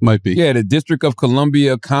 Okay, might be. Yeah, the District of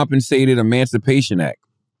Columbia Compensated Emancipation Act.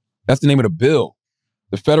 That's the name of the bill.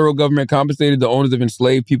 The federal government compensated the owners of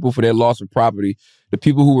enslaved people for their loss of property. The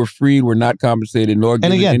people who were freed were not compensated nor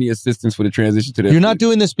given any assistance for the transition to their You're not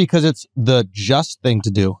doing this because it's the just thing to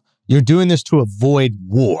do. You're doing this to avoid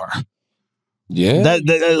war. Yeah.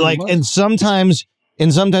 And sometimes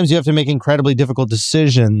you have to make incredibly difficult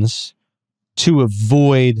decisions to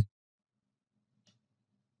avoid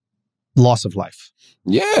loss of life.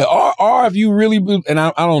 Yeah. Or if you really, and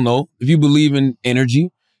I don't know, if you believe in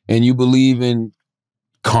energy and you believe in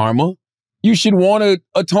karma, you should want to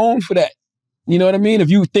atone for that. You know what I mean? If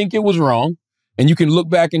you think it was wrong and you can look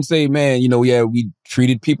back and say, man, we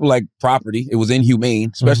treated people like property. It was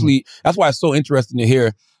inhumane, especially. That's why it's so interesting to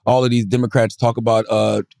hear all of these Democrats talk about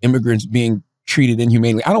immigrants being treated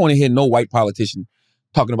inhumanely. I don't want to hear no white politician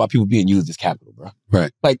talking about people being used as capital, bro.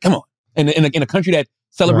 Right. Like, come on. In a country that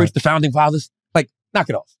celebrates the founding fathers, like, knock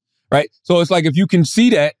it off. Right. So it's like, if you can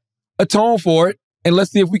see that, atone for it, and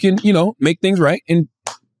let's see if we can, make things right and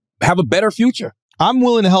have a better future. I'm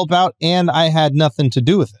willing to help out, and I had nothing to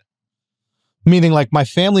do with it. Meaning, like, my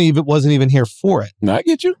family wasn't even here for it. No, I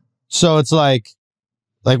get you. So it's like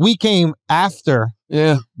we came after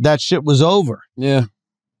that shit was over. Yeah.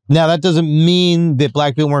 Now, that doesn't mean that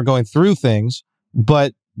black people weren't going through things,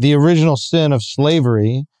 but the original sin of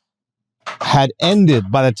slavery had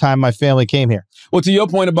ended by the time my family came here. Well, to your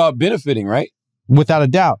point about benefiting, right? Without a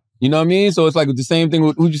doubt. You know what I mean? So it's like the same thing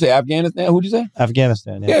with, who'd you say, Afghanistan? Who'd you say?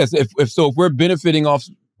 Afghanistan, yeah. Yes, if we're benefiting off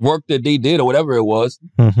work that they did or whatever it was,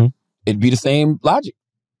 it'd be the same logic.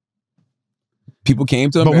 People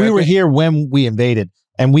came to America. But we were here when we invaded,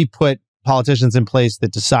 and we put politicians in place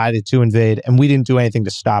that decided to invade, and we didn't do anything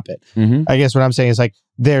to stop it. I guess what I'm saying is, like,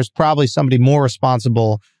 there's probably somebody more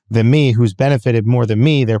responsible than me who's benefited more than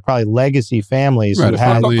me. There are probably legacy families who a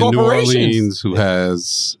have family in New Orleans who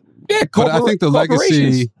has... Yeah, but I think the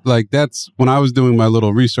legacy, like, that's when I was doing my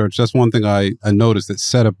little research, that's one thing I noticed that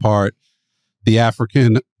set apart the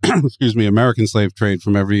African, American slave trade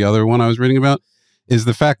from every other one I was reading about, is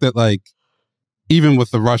the fact that, like, even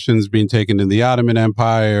with the Russians being taken to the Ottoman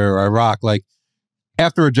Empire or Iraq, like,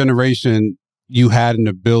 after a generation, you had an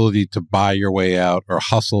ability to buy your way out or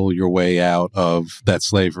hustle your way out of that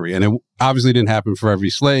slavery. And it obviously didn't happen for every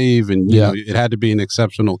slave. And you know, it had to be an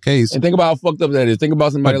exceptional case. And think about how fucked up that is. Think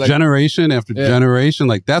about somebody like generation after generation.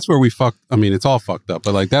 Like, that's where we fucked. I mean, it's all fucked up.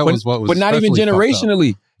 But like, that was what was. But not even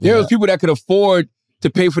generationally. There was people that could afford to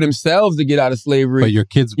pay for themselves to get out of slavery. But your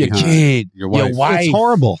kids your behind. Kid, your wife. It's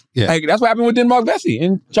horrible. Yeah. Like, that's what happened with Denmark Vesey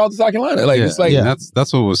in Charleston, South Carolina. Like, it's like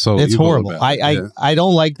that's what was so. It's evil horrible. About it. I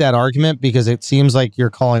don't like that argument because it seems like you're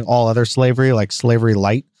calling all other slavery like slavery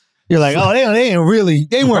light. You're like, oh,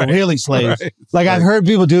 they weren't really slaves. Right. Like I've heard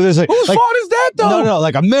people do this. Like, Whose fault is that though? No,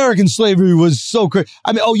 like American slavery was so crazy.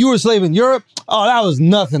 I mean, oh, you were a slave in Europe? Oh, that was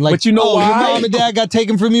nothing. Like, but you know why? Your mom and dad got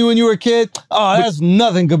taken from you when you were a kid? Oh, that's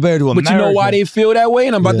nothing compared to America. But you know why they feel that way?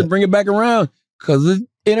 And I'm about to bring it back around. Because of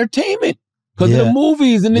entertainment. Because of the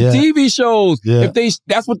movies and the TV shows. Yeah.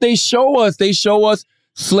 That's what they show us. They show us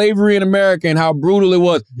slavery in America and how brutal it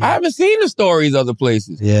was. I haven't seen the stories other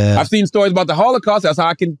places. Yeah. I've seen stories about the Holocaust. That's how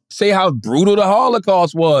I can say how brutal the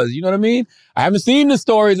Holocaust was. You know what I mean? I haven't seen the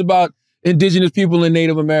stories about indigenous people and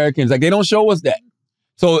Native Americans. Like, they don't show us that.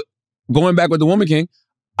 So going back with the Woman King,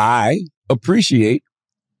 I appreciate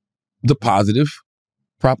the positive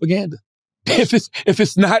propaganda. If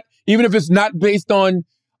it's not, even if it's not based on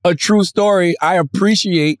a true story, I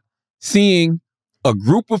appreciate seeing a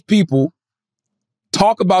group of people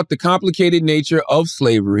talk about the complicated nature of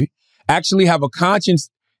slavery, actually have a conscience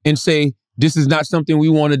and say, this is not something we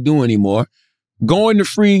want to do anymore, going to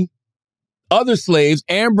free other slaves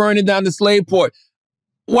and burning down the slave port.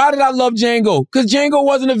 Why did I love Django? Because Django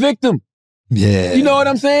wasn't a victim. Yeah. You know what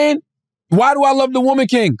I'm saying? Why do I love the Woman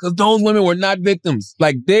King? Because those women were not victims.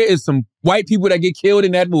 Like, there is some white people that get killed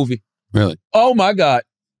in that movie. Really? Oh my God.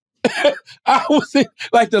 I was in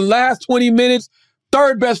like the last 20 minutes,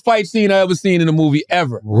 third best fight scene I ever seen in a movie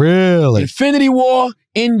ever. Really? Infinity War,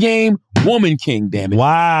 Endgame, Woman King, damn it.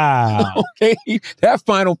 Wow. Okay? That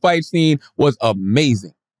final fight scene was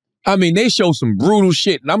amazing. I mean, they show some brutal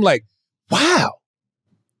shit, and I'm like, wow,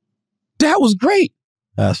 that was great.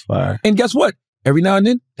 That's fire. And guess what? Every now and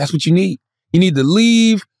then, that's what you need. You need to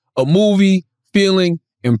leave a movie feeling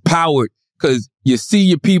empowered because you see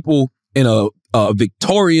your people in a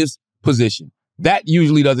victorious position. That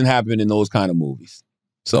usually doesn't happen in those kind of movies.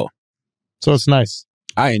 So it's nice.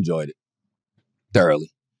 I enjoyed it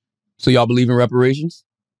thoroughly. So y'all believe in reparations?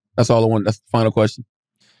 That's all I want. That's the final question.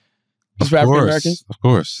 For African Americans? Of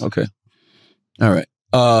course. Okay. All right.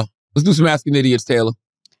 Let's do some Asking Idiots, Taylor.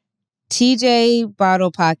 TJ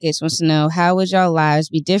Bottle Pockets wants to know, how would y'all lives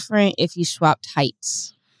be different if you swapped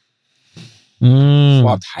heights?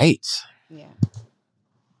 Swapped heights? Yeah.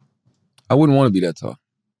 I wouldn't want to be that tall.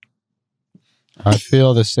 I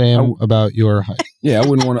feel the same about your height. Yeah, I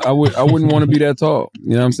wouldn't want to. I wouldn't want to be that tall.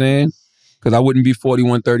 You know what I'm saying? Because I wouldn't be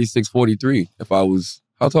 41, 36, 43 if I was.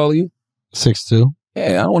 How tall are you? 6'2".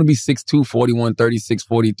 Yeah, I don't want to be 6'2", 41, 36,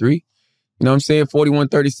 43. You know what I'm saying? 41,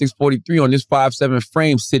 36, 43 on this 5'7"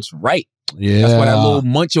 frame sits right. Yeah. That's why that little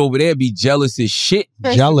munch over there be jealous as shit.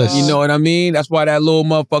 Jealous. You know what I mean? That's why that little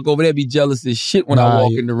motherfucker over there be jealous as shit when I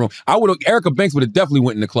walk in the room. Erica Banks would have definitely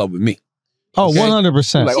went in the club with me. Oh, okay?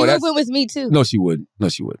 100%. Like, she would have went with me too. No, she wouldn't. No,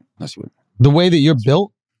 she wouldn't. No, she wouldn't. The way that you're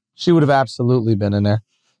built, she would have absolutely been in there.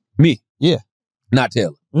 Me? Yeah. Not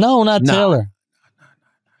Taylor. No, not Taylor.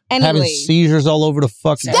 Anyway. Having seizures all over the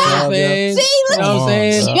fucking Stop! club. You know what I'm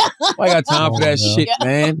saying? I got time for that shit,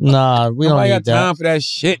 man. Nah, we don't I need got that. time for that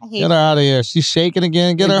shit. Get her out of here. She's shaking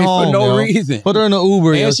again. Get her home. For no yo. reason. Put her in the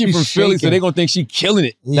Uber. And she from Philly, so they gonna think she killing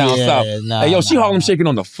it down south. Hey, yo, she Harlem shaking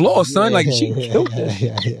on the floor, son. Like, she killed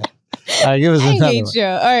it. Yeah. All right, give us I another hate one. you.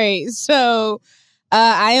 All right. So,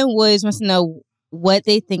 Ian Woods wants to know what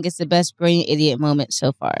they think is the best Brilliant Idiot moment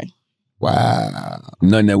so far. Wow.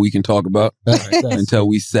 Nothing that we can talk about until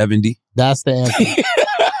we 70. That's the answer.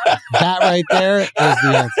 That right there is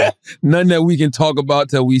the answer. Nothing that we can talk about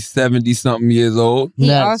till we 70-something years old.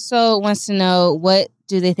 He also wants to know, what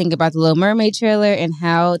do they think about the Little Mermaid trailer and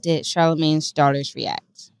how did Charlamagne's daughters react?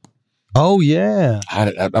 Oh, yeah.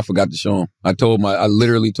 I forgot to show him. I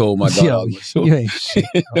literally told my daughter. Yo, you ain't shit.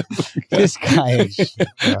 This guy ain't shit.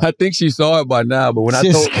 Bro. I think she saw it by now, but when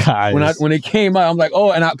it came out, I'm like,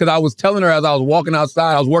 oh, and because I was telling her as I was walking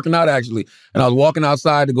outside, I was working out actually, and I was walking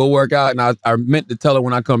outside to go work out, and I meant to tell her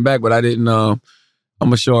when I come back, but I didn't. I'm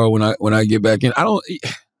gonna show her when I get back in.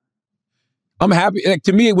 I'm happy. Like,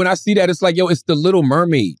 to me, when I see that, it's like, yo, it's the Little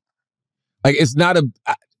Mermaid. Like, it's not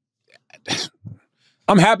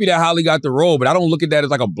I'm happy that Holly got the role, but I don't look at that as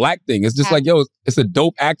like a black thing. It's just like, yo, it's a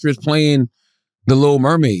dope actress playing the Little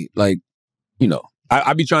Mermaid. Like, you know,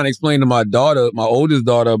 I be trying to explain to my daughter, my oldest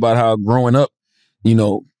daughter, about how growing up, you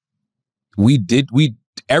know,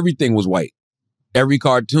 everything was white. Every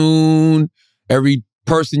cartoon, every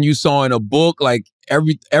person you saw in a book, like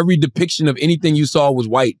every depiction of anything you saw was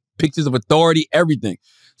white. Pictures of authority, everything.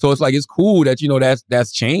 So it's like, it's cool that, you know,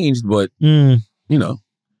 that's changed, but, you know,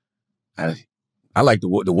 I like the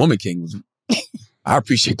Woman King. I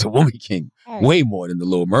appreciate the Woman King way more than the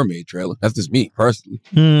Little Mermaid trailer. That's just me, personally.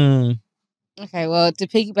 Okay, well, to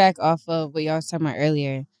piggyback off of what y'all was talking about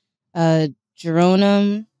earlier,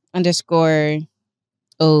 Geronum _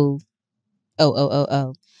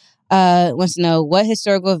 wants to know, what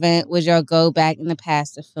historical event would y'all go back in the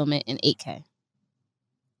past to film it in 8K?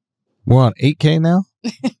 We're on 8K now?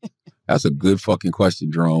 That's a good fucking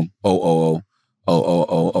question, Jerome.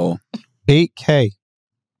 8K.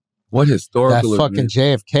 What historical That fucking event?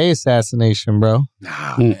 JFK assassination, bro.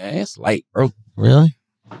 Nah, man, it's light, bro. Really?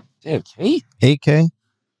 JFK? 8K?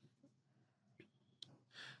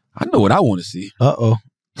 I know what I want to see. Uh-oh.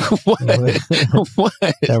 What? What?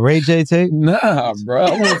 That Ray J tape? Nah, bro.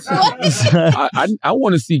 I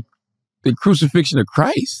want to see the crucifixion of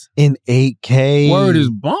Christ. In 8K? Word is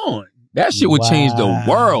born. That shit would change the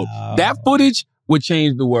world. That footage would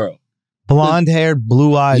change the world. Blonde-haired,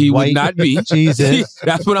 blue-eyed, He white. would not be. Jesus.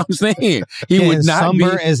 That's what I'm saying. He would not be.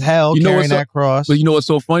 Sunburnt as hell, You know carrying what's so- that cross. But you know what's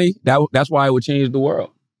so funny? That's why it would change the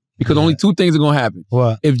world. Because only two things are going to happen.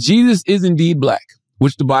 What? If Jesus is indeed black,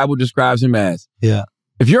 which the Bible describes him as, Yeah.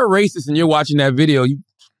 if you're a racist and you're watching that video, you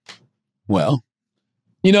know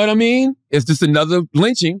what I mean? It's just another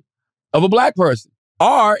lynching of a black person.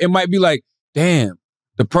 Or it might be like, damn,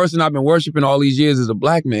 the person I've been worshiping all these years is a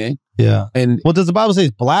black man. Yeah. And well, does the Bible say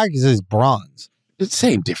he's black? It says he's bronze. It's the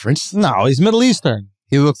same difference. No, he's Middle Eastern.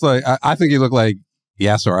 He looks like, I think he looked like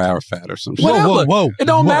Yasser Arafat or some shit. Whatever. It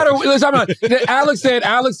don't matter. Listen,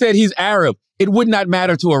 Alex said he's Arab. It would not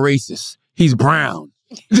matter to a racist. He's brown.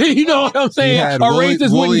 You know what I'm He saying? had A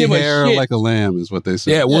racist wouldn't give a hair shit. like a lamb is what they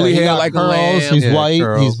say. Yeah, woolly he hair got like curls, a lamb. He's Yeah, white.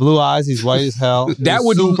 curls. He's blue eyes. He's white as hell. That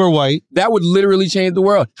would super white. That would literally change the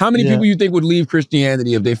world. How many people you think would leave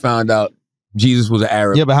Christianity if they found out Jesus was an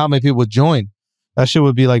Arab? Yeah, but how many people would join? That shit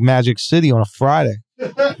would be like Magic City on a Friday.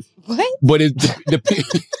 What? But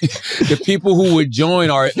the people who would join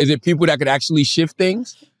is it people that could actually shift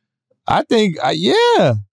things? I think,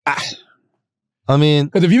 yeah. I mean,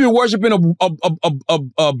 because if you've been worshiping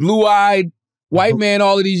a blue-eyed white man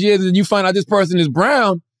all of these years, and you find out this person is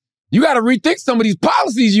brown, you got to rethink some of these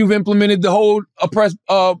policies you've implemented to hold oppressed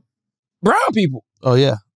brown people. Oh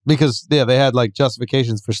yeah, because they had like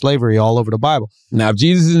justifications for slavery all over the Bible. Now, if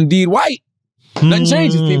Jesus is indeed white, nothing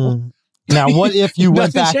changes, people. Now, what if you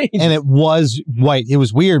went back changes. and it was white? It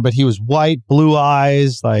was weird, but he was white, blue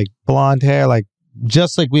eyes, like blonde hair, like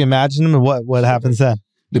just like we imagined him. And what happens then?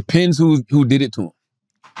 Depends who did it to him.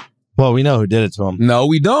 Well, we know who did it to him. No,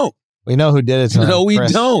 we don't. We know who did it to him. No, we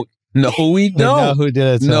Chris. don't. No, we don't. We know who did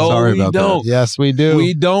it to him. No, Sorry we about don't. that. Yes, we do.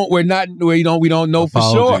 We don't. We don't know for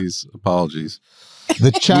sure. Apologies.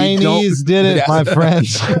 The Chinese did it, my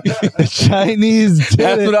friends. The Chinese did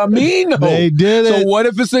That's it. what I mean, though. They did it. So what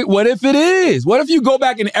if it is? What if you go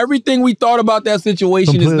back and everything we thought about that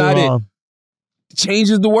situation Completely is not wrong. it?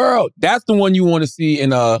 Changes the world. That's the one you want to see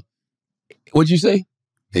in what'd you say?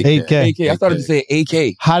 8K. AK. I started to say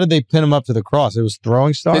AK. How did they pin him up to the cross? It was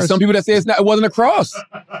throwing stars. There's some people that say it wasn't a cross.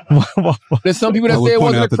 There's some people that say it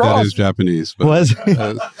wasn't a cross. That is Japanese. But, Was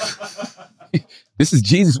This is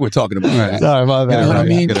Jesus we're talking about. Right. Sorry, my bad. You know what I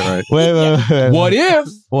mean? Get it right. Wait. What if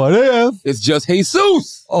What if? it's just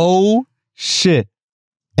Jesus? Oh, shit.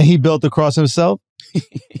 And he built the cross himself?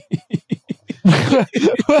 what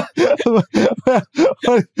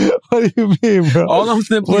do you mean, bro? All I'm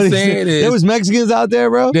simply saying is there was Mexicans out there,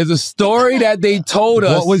 bro. there's a story that they told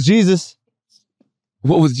us. What was Jesus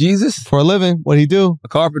What was Jesus? for a living? What'd he do? A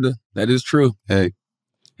carpenter. That is true. Hey.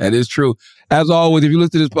 That is true. As always, if you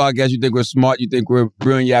listen to this podcast, you think we're smart, you think we're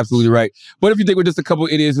brilliant, you're absolutely right. But if you think we're just a couple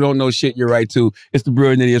idiots who don't know shit, you're right too. It's the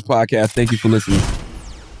Brilliant Idiots podcast. Thank you for listening.